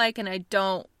looks like, and I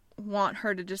don't want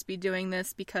her to just be doing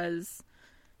this because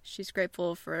she's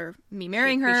grateful for me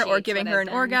marrying her or giving her an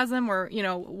orgasm or, you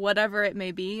know, whatever it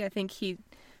may be. I think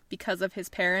because of his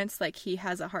parents, like he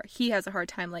has a hard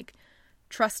time like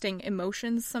trusting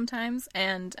emotions sometimes,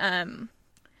 and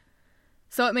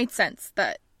so it made sense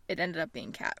that it ended up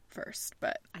being Kat first.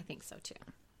 But I think so too,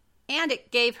 and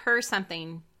it gave her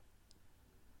something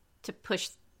to push.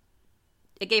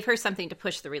 It gave her something to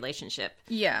push the relationship.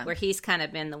 Yeah, where he's kind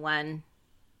of been the one,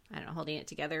 I don't know, holding it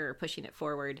together or pushing it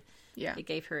forward. Yeah, it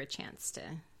gave her a chance to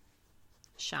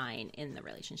shine in the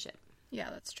relationship. Yeah,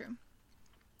 that's true.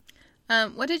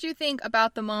 What did you think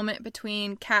about the moment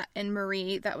between Kat and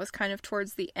Marie that was kind of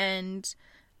towards the end,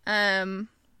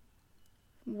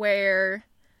 where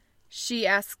she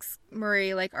asks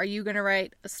Marie, like, are you going to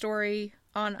write a story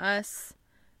on us?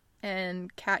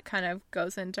 And Kat kind of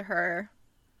goes into her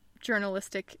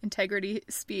journalistic integrity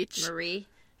speech. Marie,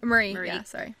 yeah,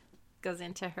 sorry. Goes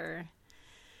into her,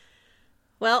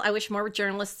 well, I wish more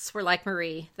journalists were like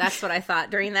Marie. That's what I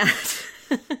thought during that.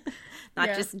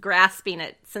 Not just grasping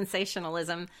at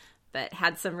sensationalism, but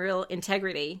had some real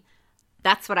integrity.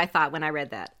 That's what I thought when I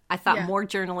read that. I thought more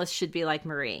journalists should be like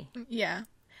Marie. Yeah.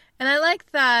 And I like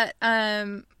that,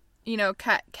 you know,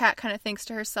 Kat kind of thinks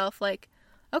to herself, like,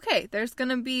 okay, there's going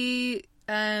to be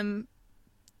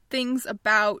things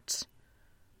about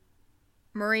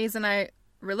Marie's and I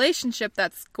relationship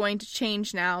that's going to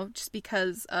change now just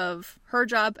because of her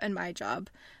job and my job.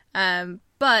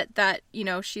 But that, you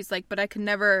know, she's like, but I could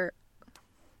never,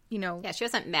 you know. Yeah, she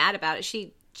wasn't mad about it.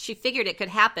 She figured it could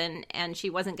happen, and she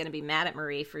wasn't going to be mad at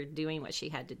Marie for doing what she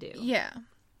had to do. Yeah.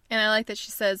 And I like that she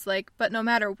says, like, but no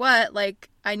matter what, like,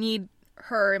 I need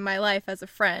her in my life as a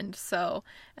friend. So,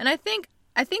 and I think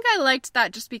I liked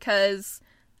that just because,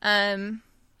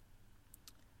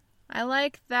 I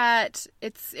like that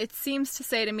it seems to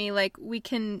say to me, like, we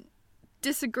can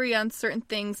disagree on certain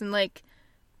things and, like,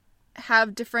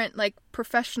 have different, like,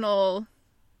 professional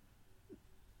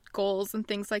goals and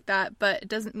things like that, but it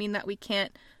doesn't mean that we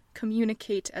can't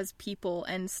communicate as people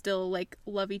and still, like,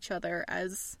 love each other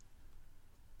as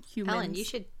humans. Helen, you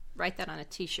should write that on a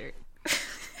t-shirt.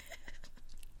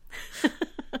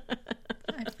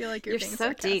 I feel like you're being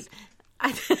so sarcastic.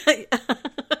 Deep.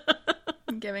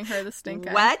 I'm giving her the stink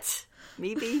eye. What?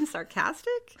 Me being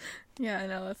sarcastic? Yeah, I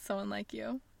know. That's so unlike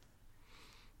you.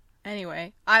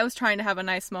 Anyway, I was trying to have a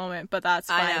nice moment, but that's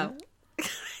fine. I know.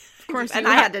 Of course, and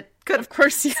I had to. Of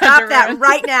course, you stop had to that ruin.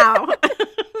 right now.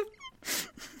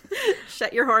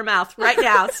 Shut your whore mouth right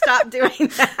now. Stop doing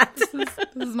that.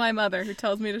 This is my mother who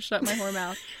tells me to shut my whore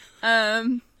mouth.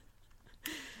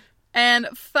 And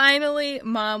finally,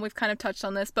 Mom, we've kind of touched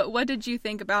on this, but what did you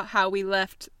think about how we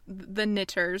left the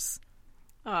knitters?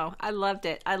 Oh, I loved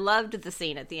it. I loved the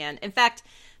scene at the end. In fact,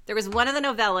 there was one of the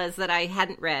novellas that I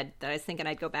hadn't read that I was thinking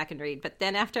I'd go back and read. But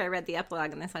then after I read the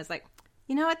epilogue on this, I was like,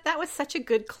 you know what? That was such a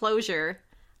good closure.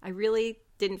 I really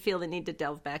didn't feel the need to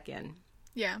delve back in.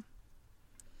 Yeah.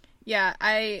 Yeah,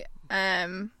 I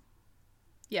know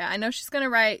she's going to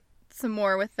write some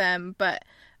more with them, but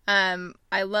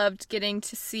I loved getting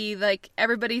to see, like,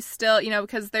 everybody's still, you know,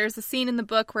 because there's a scene in the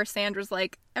book where Sandra's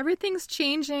like, everything's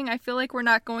changing. I feel like we're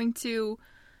not going to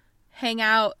hang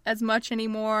out as much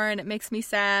anymore, and it makes me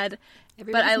sad.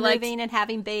 Everybody's moving and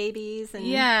having babies. And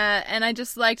yeah, and I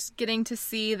just liked getting to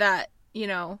see that, you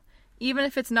know, even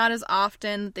if it's not as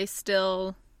often, they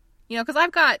still, you know, because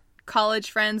I've got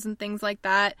college friends and things like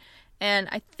that, and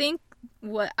I think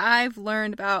what I've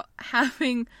learned about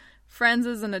having friends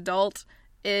as an adult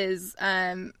is,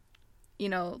 you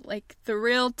know, like, the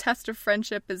real test of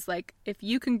friendship is, like, if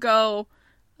you can go,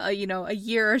 you know, a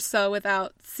year or so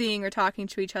without seeing or talking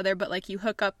to each other, but, like, you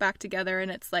hook up back together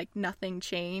and it's, like, nothing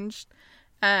changed.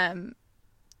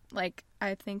 Like,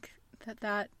 I think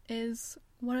that is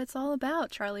what it's all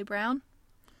about, Charlie Brown.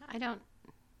 I don't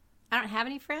have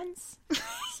any friends.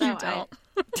 So You don't.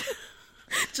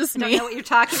 Just I me. don't know what you're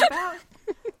talking about.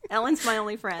 Ellen's my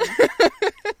only friend.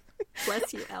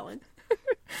 Bless you, Ellen.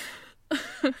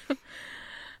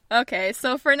 Okay,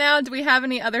 so for now, do we have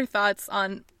any other thoughts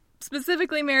on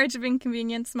specifically Marriage of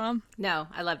Inconvenience, Mom? No,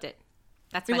 I loved it.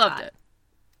 That's We my loved thought. it.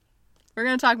 We're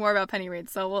going to talk more about Penny Reid,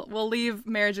 so we'll leave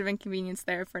Marriage of Inconvenience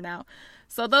there for now.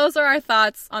 So those are our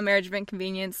thoughts on Marriage of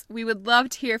Inconvenience. We would love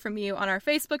to hear from you on our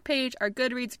Facebook page, our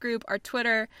Goodreads group, our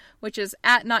Twitter, which is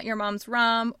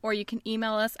 @NotYourMomsRom, or you can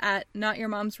email us at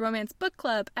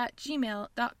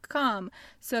notyourmomsromancebookclub@gmail.com.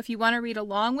 So if you want to read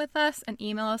along with us and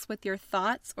email us with your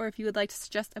thoughts, or if you would like to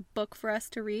suggest a book for us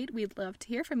to read, we'd love to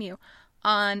hear from you.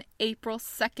 On April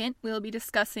 2nd, we'll be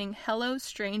discussing Hello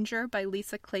Stranger by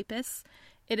Lisa Kleypas.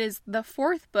 It is the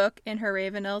 4th book in her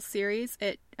Ravenel series.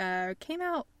 It came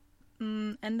out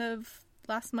end of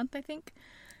last month, I think.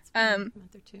 A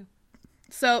month or two.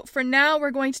 So for now,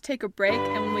 we're going to take a break,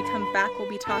 and when we come back, we'll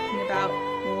be talking about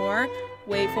more,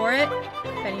 wait for it,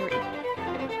 Penny Reid.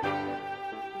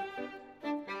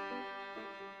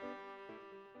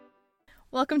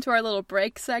 Welcome to our little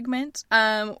break segment.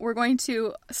 We're going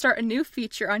to start a new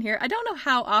feature on here. I don't know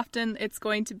how often it's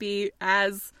going to be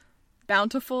as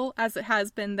bountiful as it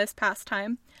has been this past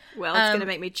time. Well, it's going to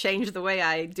make me change the way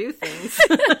I do things.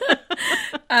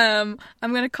 I'm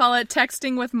going to call it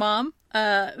Texting with Mom.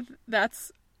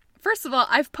 That's, first of all,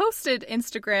 I've posted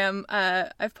Instagram.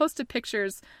 I've posted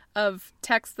pictures of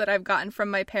texts that I've gotten from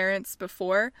my parents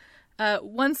before.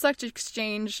 One such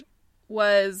exchange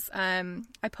was, I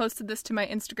posted this to my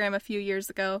Instagram a few years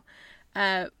ago.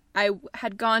 I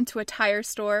had gone to a tire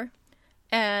store,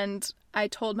 and I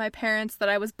told my parents that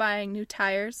I was buying new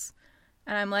tires.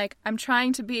 And I'm like, I'm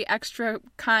trying to be extra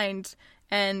kind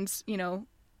and,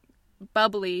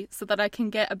 bubbly so that I can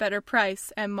get a better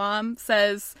price. And Mom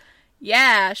says,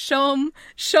 yeah, show 'em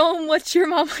what your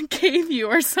mama gave you,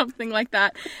 or something like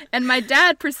that. And my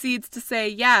dad proceeds to say,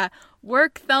 yeah,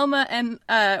 work Laverne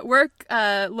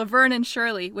and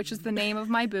Shirley, which is the name of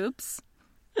my boobs,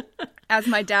 as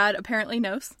my dad apparently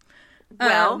knows.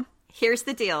 Well, here's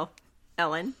the deal,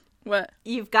 Ellen. What?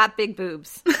 You've got big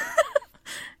boobs.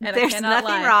 And there's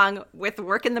nothing wrong with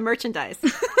working the merchandise.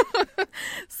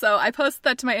 So I posted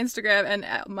that to my Instagram, and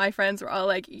my friends were all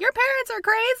like, your parents are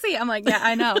crazy. I'm like, yeah,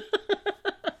 I know.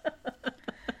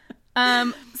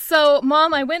 So,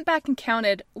 Mom, I went back and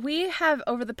counted. We have,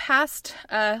 over the past,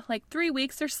 3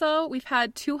 weeks or so, we've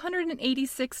had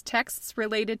 286 texts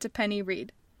related to Penny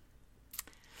Reid.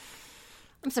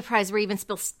 I'm surprised we're even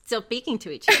still speaking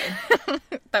to each other.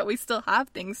 That we still have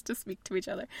things to speak to each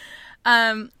other.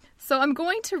 So I'm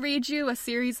going to read you a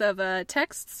series of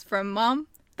texts from Mom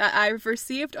that I've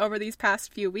received over these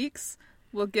past few weeks.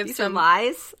 We'll give These some are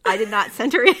lies. I did not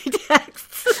send her any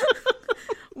texts.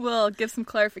 We'll give some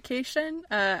clarification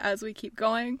as we keep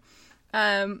going.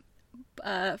 From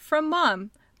Mom,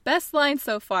 best line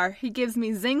so far. He gives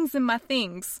me zings in my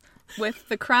things with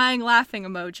the crying laughing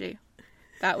emoji.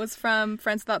 That was from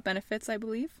Friends Without Benefits, I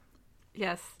believe.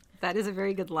 Yes, that is a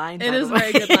very good line. It is a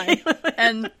very good line.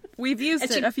 And we've used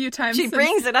it a few times. She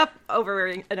brings it up over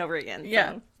and over again.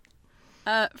 Yeah. So.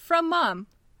 From Mom,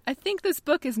 I think this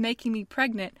book is making me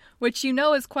pregnant, which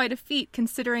is quite a feat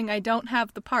considering I don't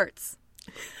have the parts.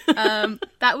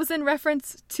 That was in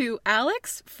reference to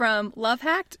Alex from Love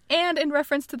Hacked, and in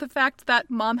reference to the fact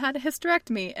that Mom had a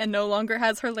hysterectomy and no longer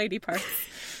has her lady parts.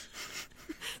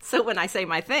 So when I say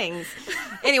my things,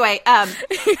 anyway,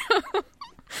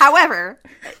 however,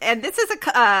 and this is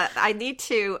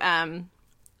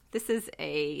this is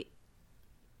a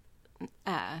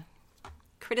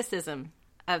criticism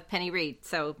of Penny Reid.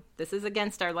 So this is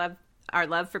against our love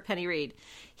for Penny Reid.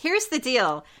 Here's the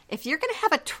deal. If you're going to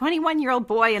have a 21-year-old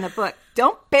boy in a book,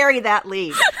 don't bury that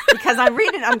lead. Because I'm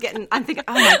reading, I'm thinking,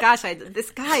 oh my gosh, this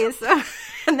guy is so...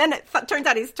 And then it turns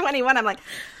out he's 21. I'm like,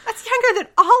 that's younger than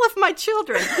all of my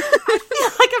children. I feel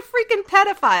like a freaking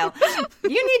pedophile. You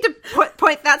need to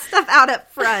point that stuff out up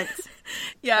front.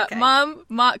 Yeah, okay. Mom,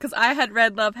 because I had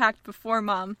read Love Hacked before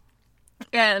Mom.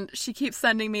 And she keeps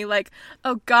sending me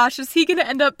oh gosh, is he going to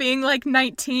end up being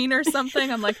 19 or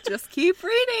something? I'm like, just keep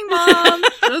reading, Mom.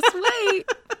 Just wait.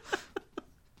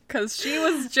 Because she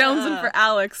was jonesing for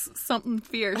Alex, something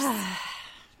fierce.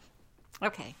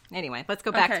 Okay, anyway, let's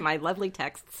go back to my lovely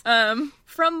texts.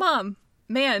 From Mom.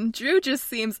 Man, Drew just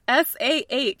seems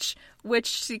S-A-H, which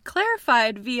she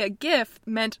clarified via GIF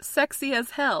meant sexy as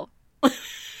hell.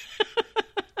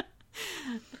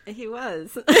 He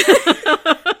was.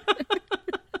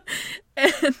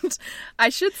 And I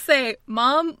should say,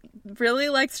 Mom really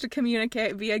likes to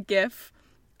communicate via GIF.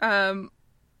 I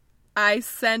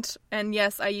sent, and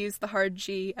yes, I used the hard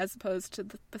G as opposed to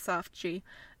the soft G.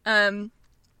 I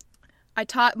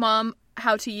taught Mom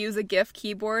how to use a GIF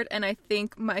keyboard, and I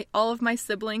think all of my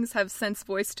siblings have since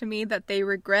voiced to me that they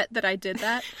regret that I did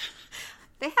that.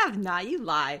 They have not. You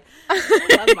lie.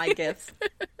 I love my GIFs.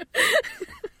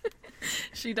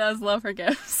 She does love her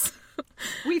GIFs.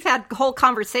 We've had whole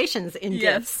conversations in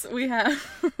Yes, we have.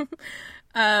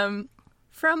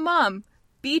 From Mom,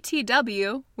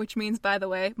 BTW, which means, by the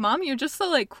way, Mom, you're just so,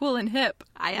 like, cool and hip.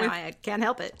 I can't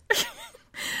help it.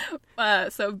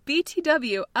 So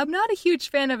BTW, I'm not a huge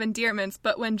fan of endearments,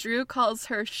 but when Drew calls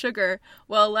her sugar,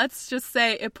 well, let's just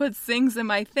say it puts things in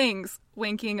my things.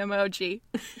 Winking emoji.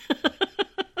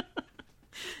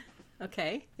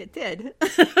 Okay, it did.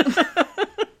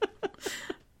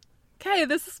 Okay,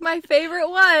 this is my favorite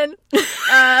one.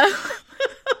 I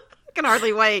can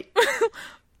hardly wait.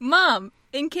 Mom,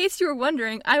 in case you were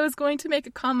wondering, I was going to make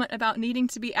a comment about needing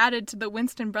to be added to the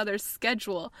Winston Brothers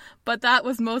schedule, but that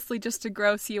was mostly just to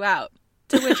gross you out.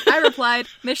 To which I replied,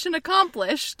 mission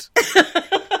accomplished.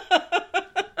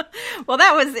 Well,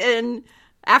 that was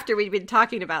after we'd been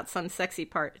talking about some sexy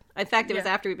part. In fact, it was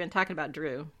after we'd been talking about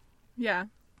Drew. Yeah.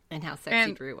 And how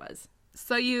sexy Drew was.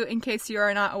 So in case you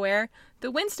are not aware, the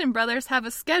Winston Brothers have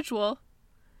a schedule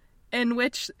in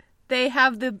which they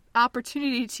have the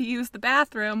opportunity to use the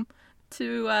bathroom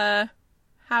to,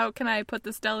 how can I put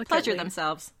this delicately? Pleasure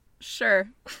themselves. Sure.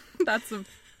 That's a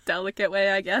delicate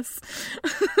way, I guess.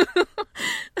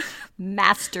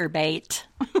 Masturbate.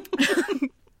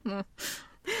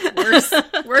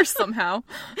 Worse somehow.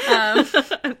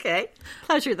 Okay.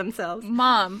 Pleasure themselves.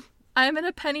 Mom, I'm in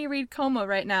a penny read coma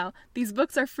right now. These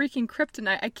books are freaking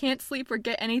kryptonite. I can't sleep or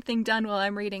get anything done while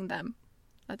I'm reading them.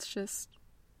 That's just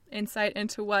insight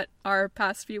into what our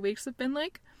past few weeks have been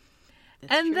like.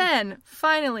 That's true. Then,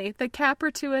 finally, the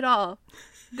capper to it all.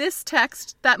 This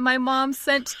text that my mom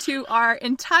sent to our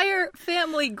entire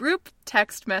family group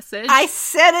text message. I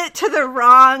sent it to the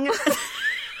wrong...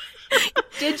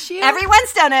 Did she?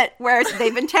 Everyone's done it where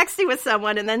they've been texting with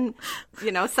someone and then,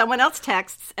 someone else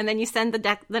texts and then you send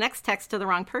the next text to the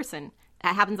wrong person.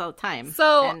 That happens all the time.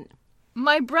 So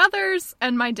my brothers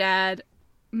and my dad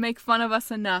make fun of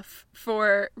us enough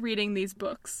for reading these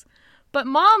books. But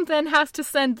Mom then has to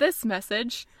send this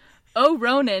message. Oh,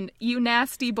 Ronan, you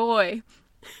nasty boy.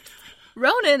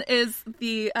 Ronan is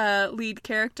the lead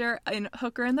character in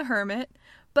Hooker and the Hermit.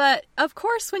 But, of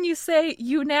course, when you say,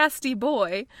 you nasty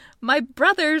boy, my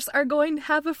brothers are going to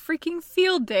have a freaking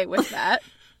field day with that.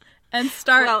 And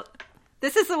start... Well,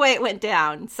 this is the way it went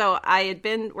down. So I had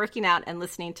been working out and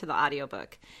listening to the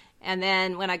audiobook. And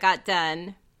then when I got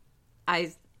done,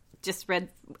 I just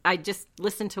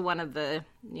listened to one of the,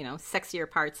 sexier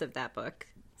parts of that book.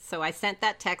 So I sent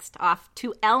that text off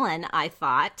to Ellen, I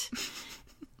thought.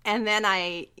 And then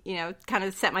I, kind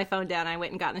of set my phone down and I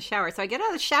went and got in the shower. So I get out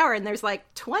of the shower and there's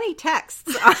like 20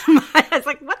 texts. I was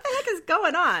like, what the heck is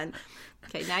going on?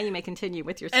 Okay, now you may continue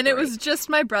with your story. And it was just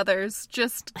my brothers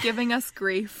just giving us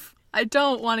grief. I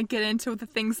don't want to get into the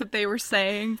things that they were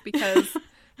saying because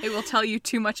it will tell you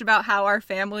too much about how our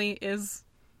family is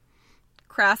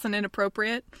crass and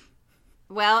inappropriate.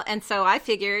 Well, and so I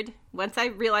figured once I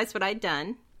realized what I'd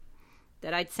done,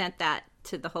 that I'd sent that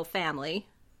to the whole family.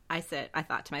 I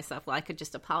thought to myself, well, I could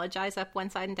just apologize up one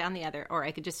side and down the other, or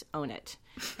I could just own it.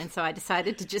 And so I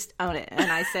decided to just own it. And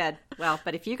I said, well,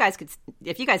 but if you guys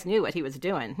knew what he was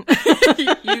doing,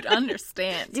 you'd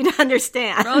understand. You'd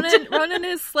understand. Ronan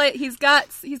is like, he's got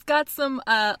some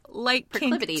light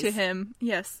kink to him.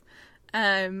 Yes.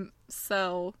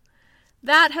 So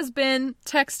that has been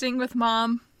Texting with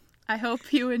Mom. I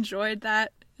hope you enjoyed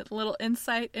that. A little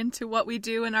insight into what we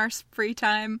do in our free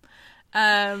time.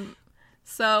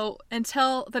 So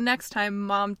until the next time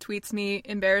Mom tweets me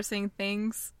embarrassing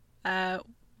things,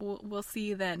 we'll see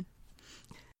you then.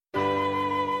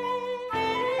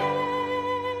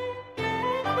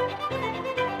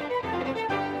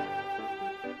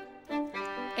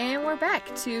 And we're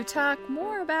back to talk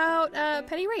more about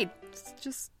Penny Reid.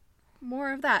 Just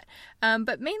more of that.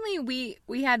 But mainly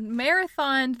we had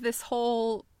marathoned this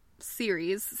whole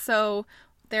series, so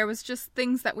there was just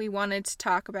things that we wanted to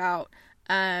talk about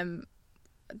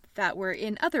that were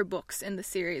in other books in the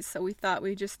series, so we thought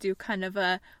we'd just do kind of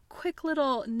a quick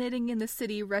little Knitting in the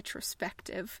City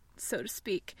retrospective, so to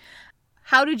speak.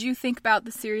 How did you think about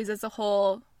the series as a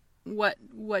whole?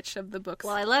 Which of the books?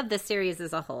 Well, I love the series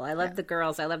as a whole. I love the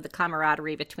girls. I love the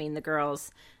camaraderie between the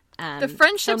girls. The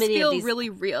friendships feel really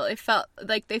real. It felt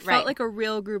like they felt like a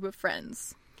real group of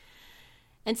friends.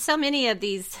 And so many of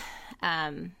these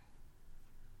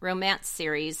romance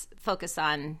series focus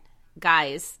on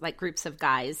guys, like groups of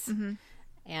guys. Mm-hmm.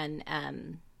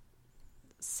 And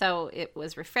so it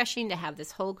was refreshing to have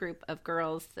this whole group of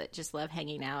girls that just love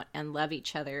hanging out and love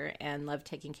each other and love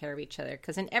taking care of each other.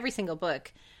 Because in every single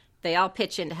book, they all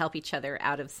pitch in to help each other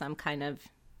out of some kind of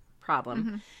problem.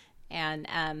 Mm-hmm.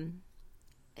 And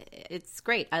it's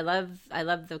great. I love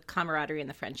the camaraderie and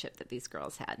the friendship that these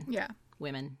girls had. Yeah.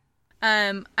 Women.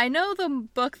 I know the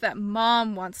book that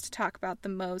Mom wants to talk about the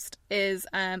most is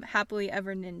Happily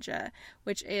Ever Ninja,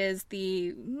 which is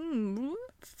the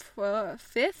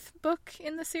fifth book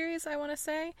in the series, I want to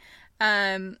say,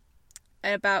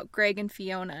 about Greg and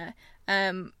Fiona.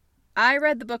 I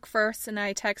read the book first, and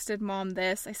I texted Mom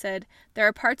this. I said, there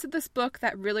are parts of this book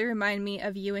that really remind me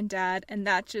of you and Dad, and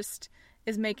that just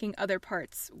is making other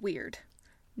parts weird,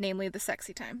 namely the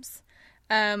sexy times.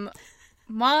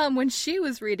 Mom, when she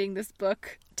was reading this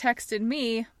book, texted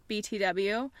me,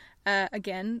 BTW,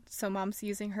 again, so Mom's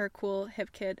using her cool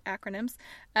hip kid acronyms.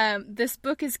 This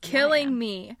book is killing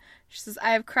me. She says,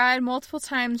 I have cried multiple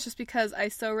times just because I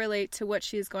so relate to what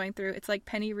she is going through. It's like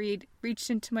Penny Reed reached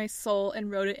into my soul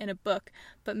and wrote it in a book,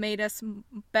 but made us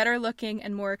better looking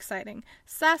and more exciting.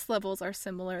 Sass levels are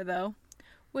similar, though,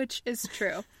 which is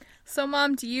true. So,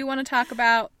 Mom, do you want to talk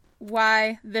about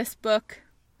why this book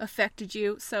affected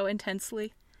you so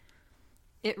intensely?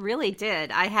 It really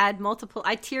did. I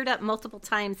teared up multiple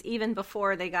times even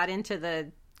before they got into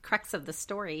the crux of the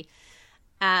story.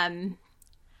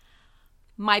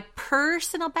 My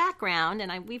personal background,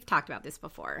 and we've talked about this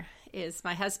before, is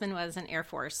my husband was an Air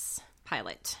Force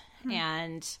pilot.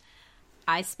 And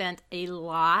I spent a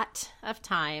lot of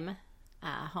time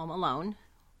home alone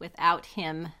without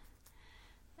him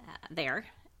there.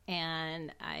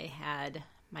 And I had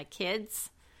my kids.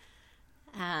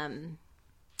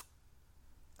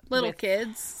 Little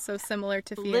kids, so similar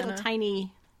to Fiona. Little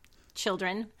tiny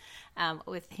children,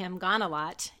 with him gone a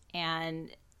lot. And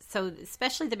so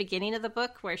especially the beginning of the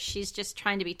book where she's just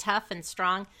trying to be tough and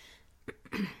strong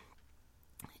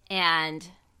and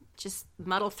just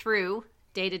muddle through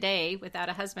day to day without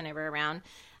a husband ever around.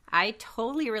 I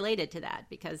totally related to that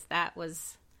because that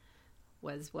was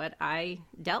what I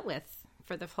dealt with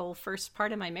for the whole first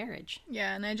part of my marriage.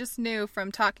 Yeah, and I just knew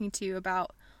from talking to you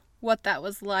about what that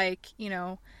was like,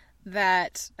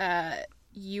 that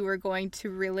you were going to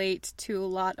relate to a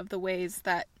lot of the ways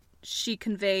that she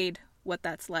conveyed what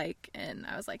that's like. And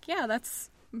I was like, yeah, that's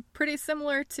pretty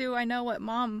similar to, I know what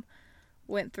Mom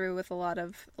went through with a lot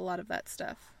of that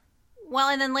stuff. Well,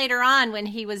 and then later on when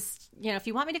he was, if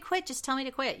you want me to quit, just tell me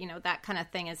to quit, that kind of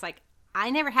thing. Is like,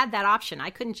 I never had that option. I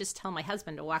couldn't just tell my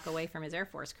husband to walk away from his Air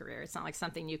Force career. It's not like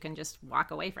something you can just walk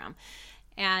away from.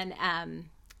 And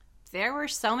there were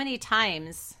so many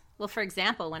times. Well, for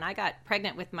example, when I got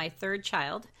pregnant with my third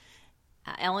child,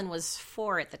 Ellen was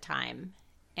 4 at the time,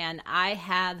 and I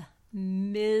had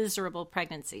miserable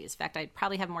pregnancies. In fact, I'd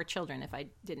probably have more children if I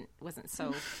wasn't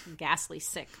so ghastly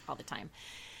sick all the time.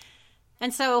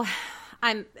 And so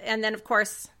and then of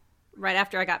course, right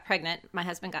after I got pregnant, my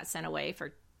husband got sent away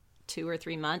for 2 or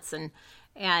 3 months,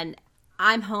 and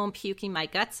I'm home puking my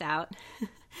guts out.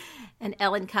 And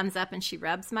Ellen comes up and she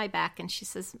rubs my back and she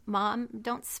says, Mom,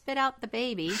 don't spit out the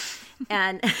baby.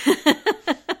 And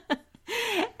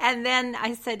and then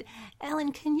I said,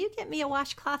 Ellen, can you get me a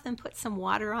washcloth and put some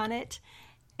water on it?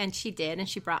 And she did, and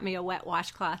she brought me a wet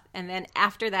washcloth. And then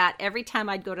after that, every time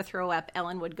I'd go to throw up,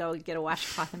 Ellen would go get a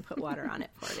washcloth and put water on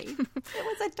it for me. It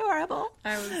was adorable.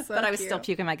 I was still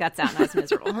puking my guts out, and I was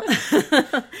miserable.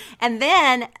 And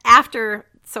then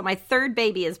so my third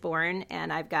baby is born,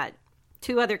 and I've got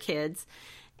 2 other kids.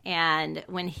 And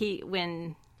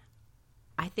when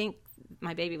I think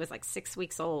my baby was like 6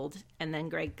 weeks old, and then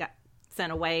Greg got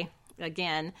sent away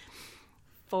again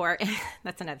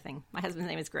that's another thing. My husband's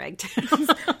name is Greg too.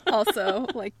 Also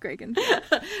like Greg and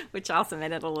which also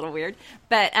made it a little weird.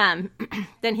 But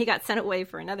then he got sent away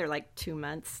for another 2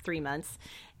 months, 3 months,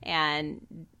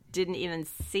 and didn't even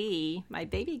see my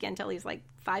baby again until he was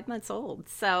 5 months old.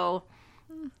 So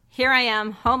here I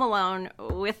am, home alone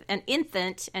with an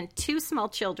infant and 2 small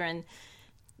children,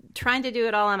 trying to do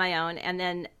it all on my own. And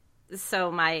then,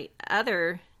 so my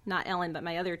other, not Ellen, but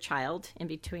my other child, in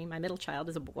between, my middle child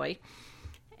is a boy.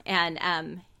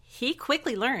 And he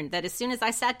quickly learned that as soon as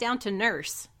I sat down to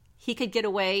nurse, he could get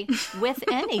away with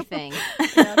anything.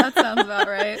 Yeah, that sounds about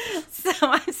right. So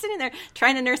I'm sitting there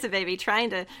trying to nurse a baby,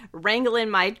 trying to wrangle in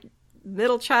my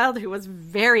middle child, who was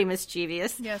very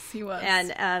mischievous. Yes, he was.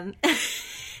 And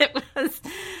it was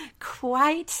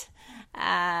quite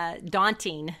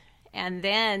daunting. And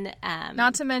then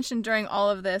not to mention, during all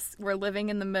of this, we're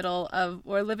living on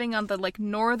the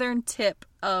northern tip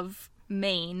of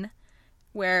Maine,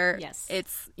 where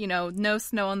it's no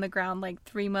snow on the ground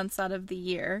 3 months out of the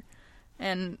year,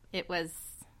 and it was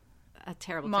a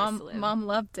terrible place to live. Mom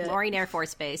loved it. Loring Air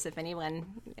Force Base, if anyone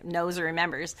knows or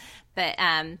remembers. But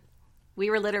we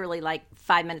were literally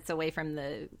 5 minutes away from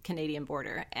the Canadian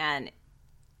border, and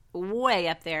way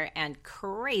up there, and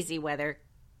crazy weather.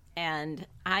 And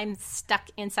I'm stuck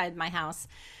inside my house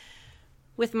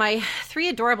with my 3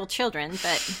 adorable children,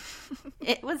 but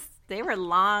they were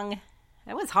long.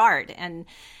 It was hard. And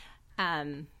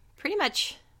pretty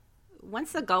much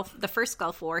once the first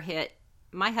Gulf War hit,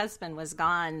 my husband was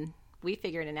gone. We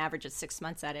figured an average of 6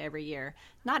 months out of every year,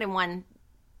 not in one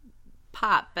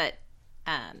pop, but,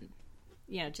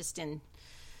 just in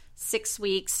 6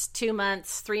 weeks, 2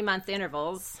 months, 3-month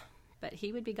intervals, but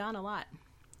he would be gone a lot.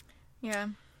 Yeah.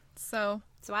 So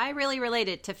I really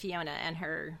related to Fiona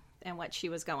and what she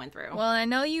was going through. Well, I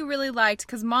know you really liked,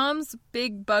 because Mom's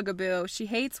big bugaboo, she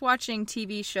hates watching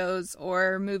TV shows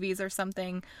or movies or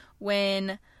something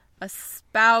when a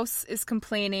spouse is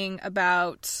complaining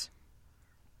about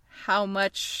how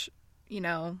much,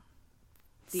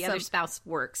 the other spouse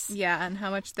works. Yeah, and how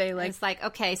much they like. It's like,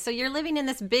 okay, so you're living in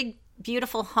this big,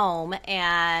 beautiful home,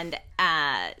 and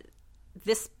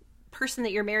this person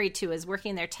that you're married to is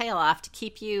working their tail off to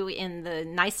keep you in the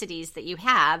niceties that you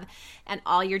have, and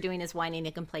all you're doing is whining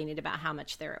and complaining about how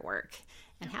much they're at work.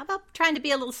 And how about trying to be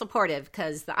a little supportive?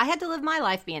 Because I had to live my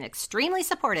life being extremely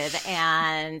supportive,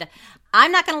 and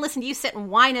I'm not going to listen to you sit and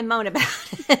whine and moan about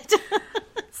it.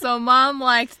 So Mom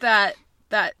liked that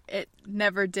it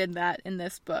never did that in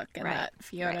this book, and right. that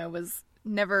Fiona was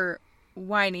never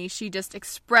whiny. She just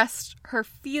expressed her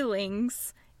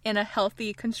feelings in a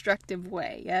healthy, constructive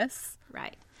way, yes?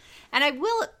 Right. And I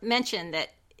will mention that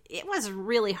it was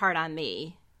really hard on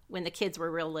me when the kids were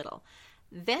real little.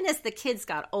 Then as the kids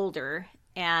got older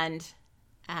and,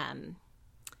 can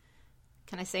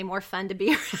I say more fun to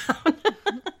be around?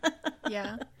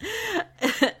 Yeah.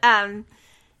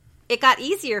 It got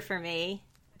easier for me,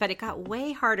 but it got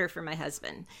way harder for my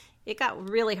husband. It got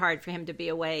really hard for him to be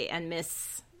away and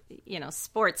miss,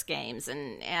 sports games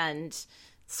and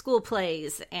school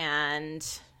plays and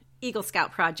Eagle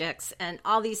Scout projects and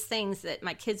all these things that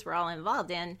my kids were all involved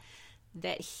in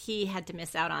that he had to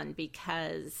miss out on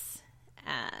because,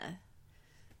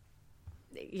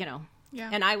 Yeah.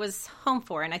 and I was home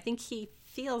for. And I think he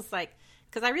feels like,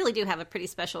 because I really do have a pretty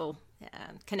special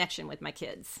connection with my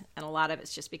kids. And a lot of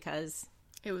it's just because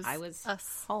I was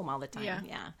us. home all the time.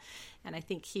 Yeah. And I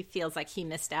think he feels like he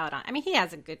missed out on, he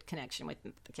has a good connection with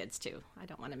the kids too. I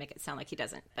don't want to make it sound like he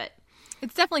doesn't, but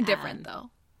It's definitely different, though.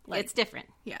 It's different.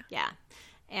 Yeah. Yeah.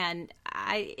 And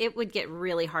it would get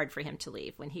really hard for him to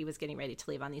leave when he was getting ready to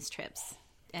leave on these trips.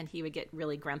 And he would get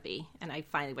really grumpy. And I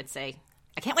finally would say,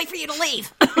 I can't wait for you to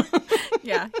leave.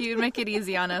 Yeah, he would make it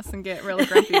easy on us and get really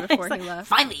grumpy before he left.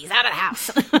 Finally, he's out of the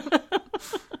house.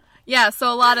 Yeah,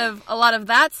 so a lot of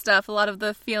that stuff, a lot of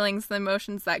the feelings, the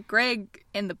emotions that Greg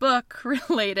in the book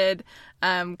related,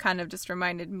 kind of just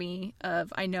reminded me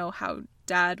of, I know how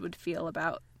Dad would feel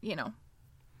about,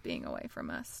 being away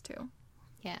from us too.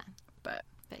 Yeah. But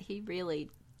he really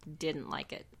didn't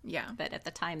like it. Yeah. But at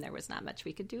the time, there was not much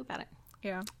we could do about it.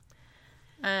 Yeah.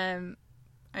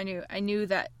 I knew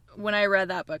that when I read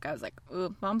that book, I was like,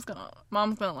 ooh, mom's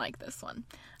gonna like this one.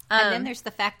 And then there's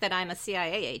the fact that I'm a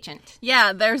CIA agent.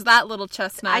 Yeah, there's that little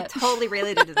chestnut. I totally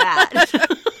related to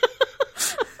that.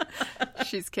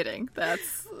 She's kidding.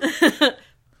 That's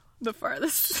the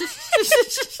farthest.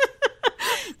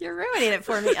 You're ruining it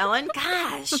for me, Ellen.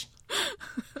 Gosh.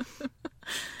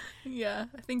 Yeah,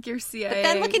 I think you're CIA. But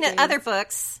then looking at the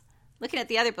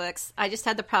other books, I just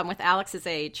had the problem with Alex's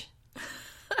age,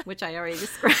 which I already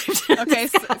described. Okay,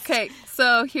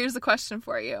 so here's a question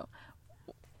for you.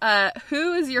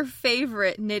 Who is your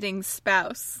favorite knitting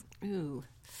spouse? Ooh.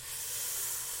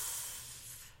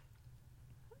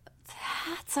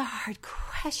 That's a hard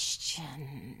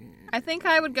question. I think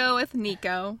I would go with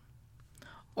Nico.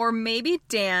 Or maybe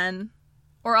Dan.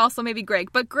 Or also maybe Greg.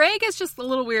 But Greg is just a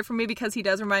little weird for me because he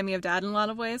does remind me of Dad in a lot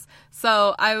of ways.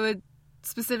 So I would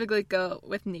specifically go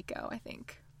with Nico, I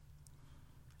think.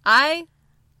 I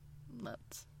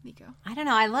loved Nico. I don't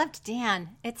know. I loved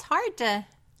Dan. It's hard to...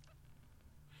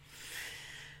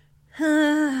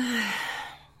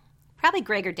 Probably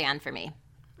Greg or Dan for me.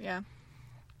 Yeah.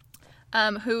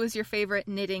 Who is your favorite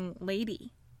knitting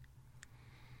lady?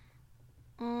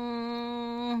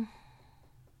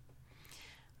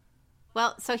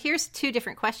 Well, so here's 2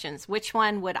 different questions. Which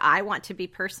one would I want to be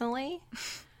personally?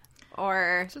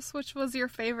 Or just which was your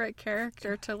favorite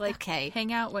character to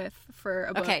hang out with for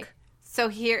a book? Okay. So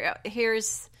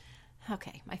here's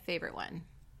my favorite one.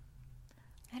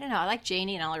 I don't know. I like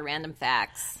Janie and all her random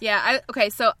facts. Yeah.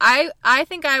 So I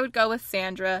think I would go with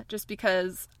Sandra just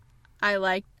because I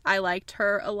liked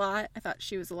her a lot. I thought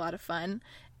she was a lot of fun,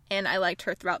 and I liked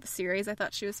her throughout the series. I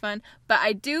thought she was fun, but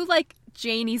I do like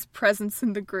Janie's presence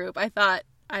in the group. I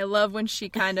love when she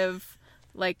kind of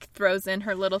throws in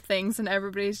her little things, and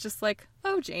everybody's just like,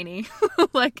 "Oh, Janie,"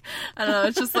 I don't know.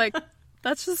 It's just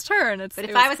That's just her, and But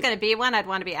if I was going to be one, I'd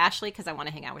want to be Ashley because I want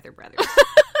to hang out with her brothers.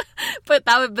 But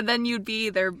then you'd be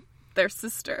their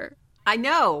sister. I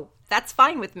know. That's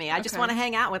fine with me. I just want to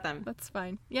hang out with them. That's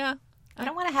fine. Yeah. I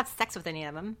don't want to have sex with any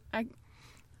of them.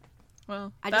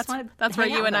 That's where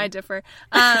you and I differ.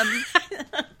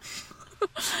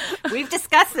 We've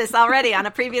discussed this already on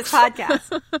a previous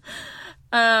podcast.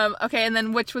 Okay, and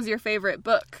then which was your favorite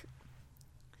book?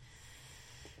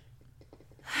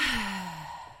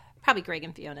 Probably Greg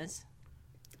and Fiona's.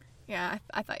 Yeah,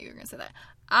 I thought you were going to say that.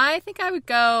 I think I would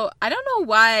go... I don't know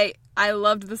why I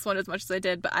loved this one as much as I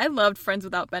did, but I loved Friends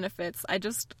Without Benefits. I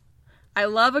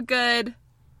love a good,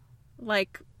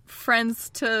 like, friends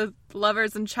to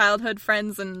lovers and childhood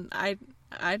friends, and I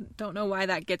don't know why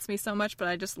that gets me so much, but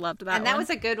I just loved that And that was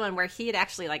a good one where he had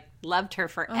actually, like, loved her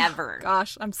forever. Oh,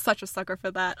 gosh, I'm such a sucker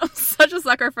for that. I'm such a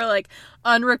sucker for, like,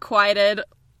 unrequited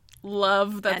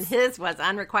love. And his was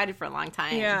unrequited for a long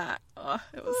time. Yeah. Oh,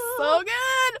 it was so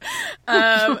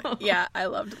good. Yeah, I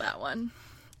loved that one.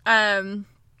 And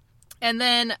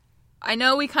then I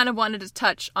know we kind of wanted to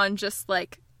touch on just,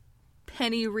 like,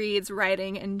 Penny Reid's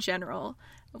writing in general.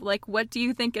 Like, what do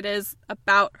you think it is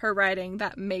about her writing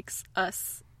that makes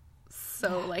us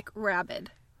so, like,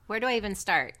 rabid? Where do I even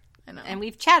start? I know. And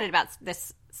we've chatted about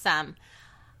this some.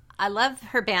 I love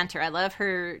her banter. I love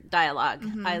her dialogue.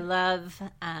 Mm-hmm. I love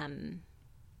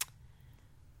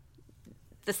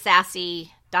the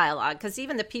sassy dialogue. Because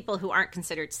even the people who aren't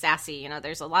considered sassy, you know,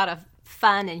 there's a lot of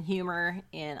fun and humor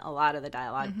in a lot of the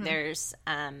dialogue. Mm-hmm. There's,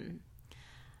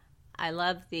 I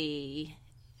love the...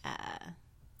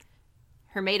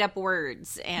 her made-up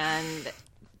words and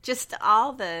just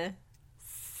all the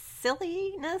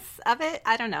silliness of it.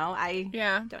 I don't know. I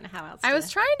don't know how else I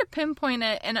was trying to pinpoint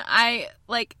it, and I,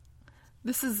 like,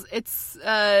 it's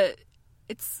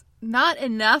not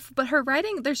enough, but her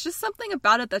writing, there's just something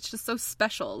about it that's just so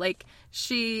special. Like,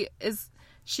 she's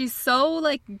so,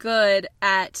 like, good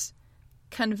at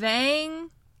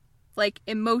conveying, like,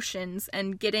 emotions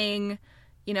and getting...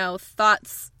 you know,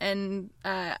 thoughts and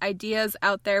ideas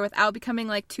out there without becoming,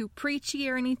 like, too preachy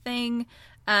or anything,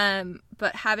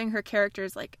 but having her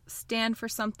characters, like, stand for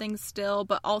something still,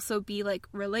 but also be,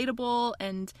 like, relatable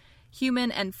and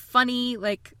human and funny,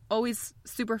 like, always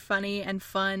super funny and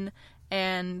fun,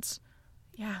 and,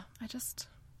 yeah,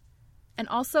 and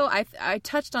also, I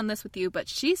touched on this with you, but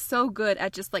she's so good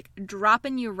at just, like,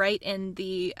 dropping you right in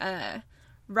the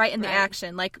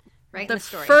action, like... Right the in the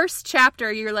story. First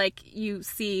chapter, you're like, you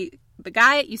see the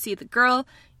guy, you see the girl,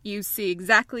 you see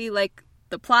exactly, like,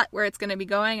 the plot where it's going to be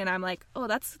going, and I'm like, oh,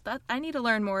 that. I need to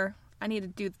learn more. I need to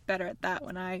do better at that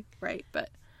when I write, but...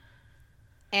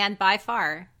 And by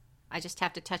far, I just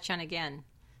have to touch on again,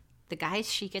 the guys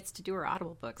she gets to do her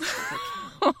Audible books.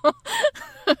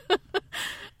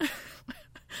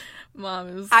 Mom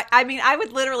is... I mean, I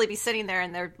would literally be sitting there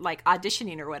and they're, like,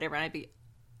 auditioning or whatever, and I'd be,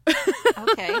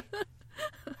 okay...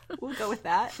 We'll go with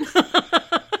that.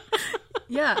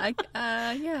 Yeah.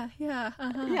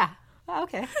 Yeah.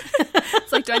 Okay.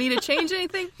 It's like, do I need to change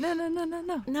anything? No.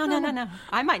 No.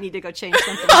 I might need to go change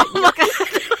something.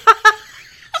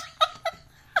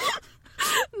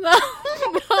 No,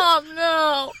 Mom,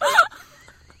 no.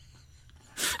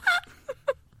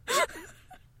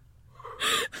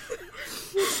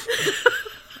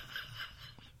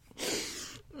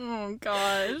 Oh,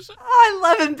 gosh. I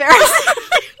love embarrassing.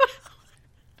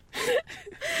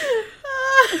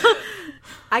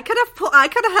 I could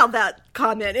have held that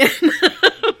comment in.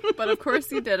 But of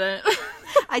course you didn't.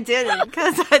 I didn't,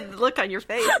 because the look on your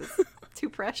face is too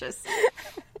precious.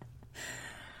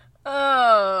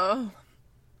 Oh.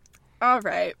 All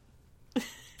right.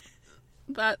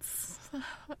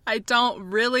 I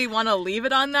don't really want to leave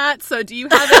it on that, so do you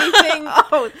have anything?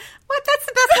 Oh, what? That's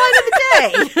the best line of the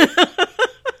day.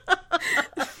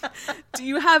 Do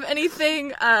you have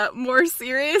anything more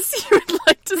serious you would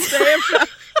like to say about...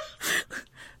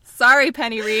 Sorry,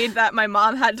 Penny Reid, that my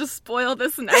mom had to spoil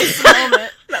this nice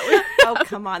moment. Oh,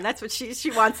 come on. That's what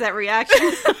she wants, that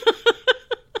reaction.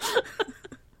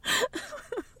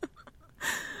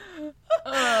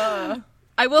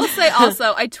 I will say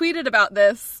also, I tweeted about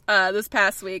this this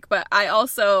past week, but I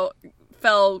also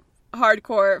fell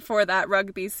hardcore for that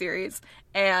rugby series.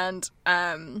 And,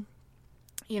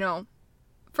 you know...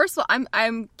 First of all,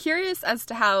 I'm curious as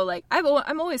to how, like,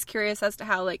 I'm always curious as to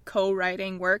how, like,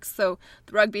 co-writing works. So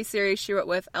the rugby series she wrote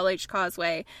with LH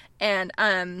Causeway, and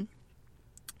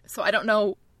so I don't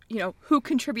know, you know, who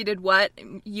contributed what.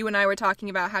 You and I were talking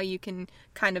about how you can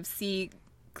kind of see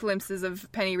glimpses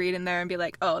of Penny Reid in there and be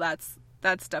like, oh, that's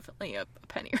definitely a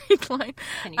Penny Reid line.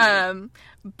 Penny Reid.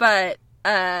 But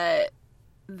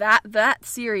that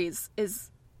series is,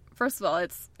 first of all,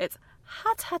 it's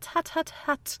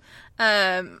hot.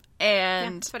 Yeah,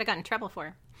 And that's what I got in trouble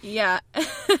for. yeah,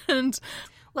 and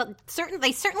Well,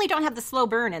 they certainly don't have the slow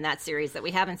burn in that series that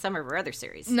we have in some of our other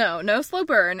series. no slow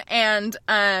burn. And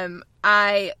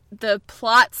the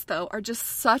plots though are just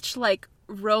such like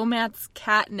romance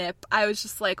catnip. I was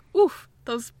just like, oof,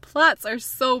 those plots are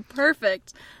so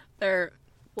perfect. They're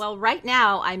Well, right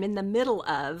now I'm in the middle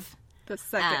of the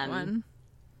second one.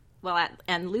 Well,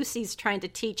 and Lucy's trying to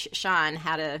teach Sean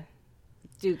how to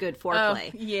do good Oh,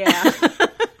 foreplay. yeah.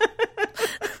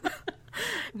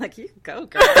 I'm like, you go,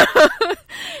 girl.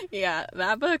 Yeah,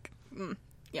 that book.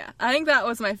 Yeah, I think that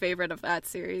was my favorite of that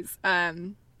series.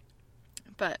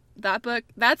 But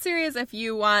that series, if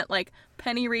you want like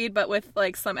Penny Reed, but with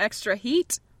like some extra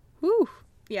heat, whew,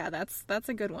 yeah, that's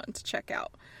a good one to check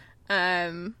out.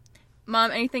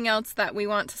 Mom, anything else that we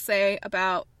want to say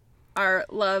about our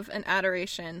love and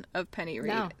adoration of Penny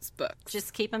Reed's books?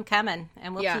 Just keep them coming,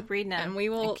 and we'll keep reading them, and we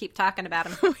will keep talking about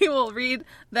them. We will read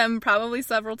them probably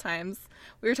several times.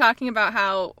 We were talking about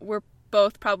how we're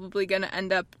both probably going to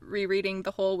end up rereading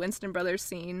the whole Winston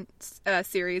Brothers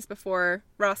series before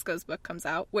Roscoe's book comes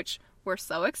out, which we're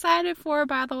so excited for,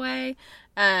 by the way.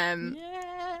 I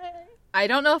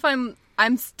don't know if I'm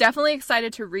definitely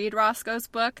excited to read Roscoe's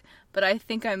book, but I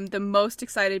think I'm the most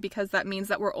excited because that means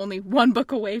that we're only one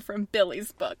book away from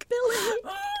Billy's book. Billy!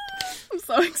 I'm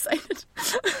so excited.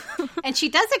 And she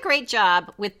does a great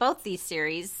job with both these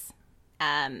series.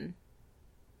 I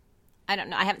don't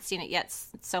know. I haven't seen it yet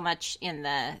so much in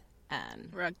the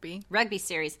rugby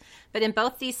series. But in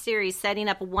both these series, setting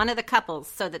up one of the couples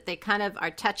so that they kind of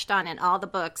are touched on in all the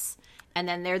books, and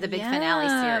then they're the big finale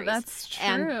series. That's true.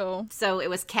 And so it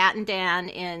was Kat and Dan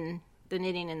in the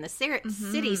Knitting in the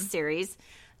Cities series.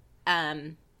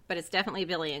 But it's definitely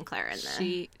Billy and Claire in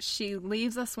the... She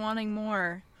leaves us wanting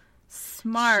more.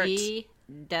 Smart. She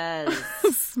does.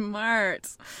 Smart.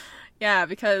 Yeah,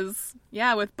 because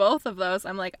with both of those,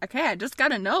 I'm like, okay, I just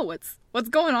gotta know what's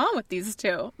going on with these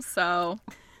two. So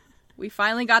we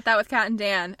finally got that with Kat and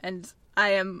Dan, and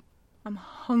I'm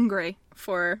hungry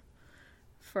for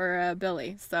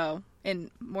Billy. So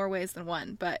in more ways than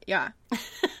one, but yeah,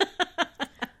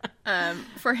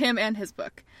 for him and his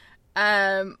book.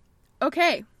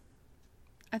 Okay,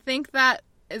 I think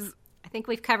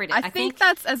we've covered it. I think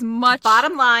that's as much.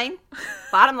 Bottom line,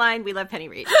 we love Penny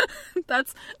Reed.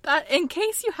 That's that. In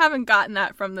case you haven't gotten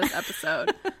that from this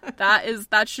episode,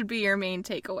 that should be your main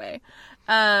takeaway.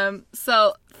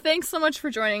 So thanks so much for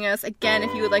joining us. Again,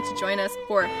 if you would like to join us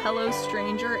for Hello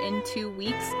Stranger in 2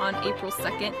 weeks on April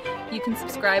 2nd, you can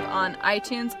subscribe on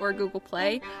iTunes or Google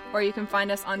Play, or you can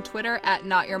find us on Twitter at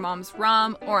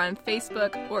NotYourMomsRom, or on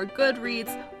Facebook or Goodreads,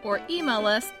 or email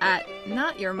us at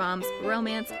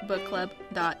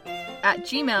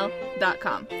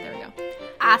notyourmomsromancebookclub@gmail.com. There we go.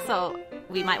 Also,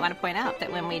 we might want to point out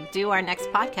that when we do our next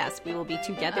podcast, we will be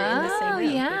together in the same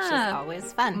room, which is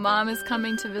always fun. Mom is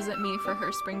coming to visit me for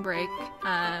her spring break,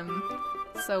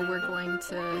 so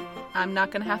I'm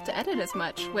not going to have to edit as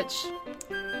much, which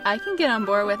I can get on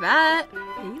board with that.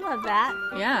 You love that.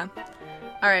 Yeah.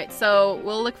 All right, so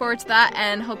we'll look forward to that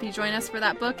and hope you join us for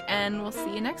that book, and we'll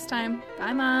see you next time.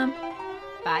 Bye, Mom.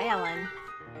 Bye, Ellen.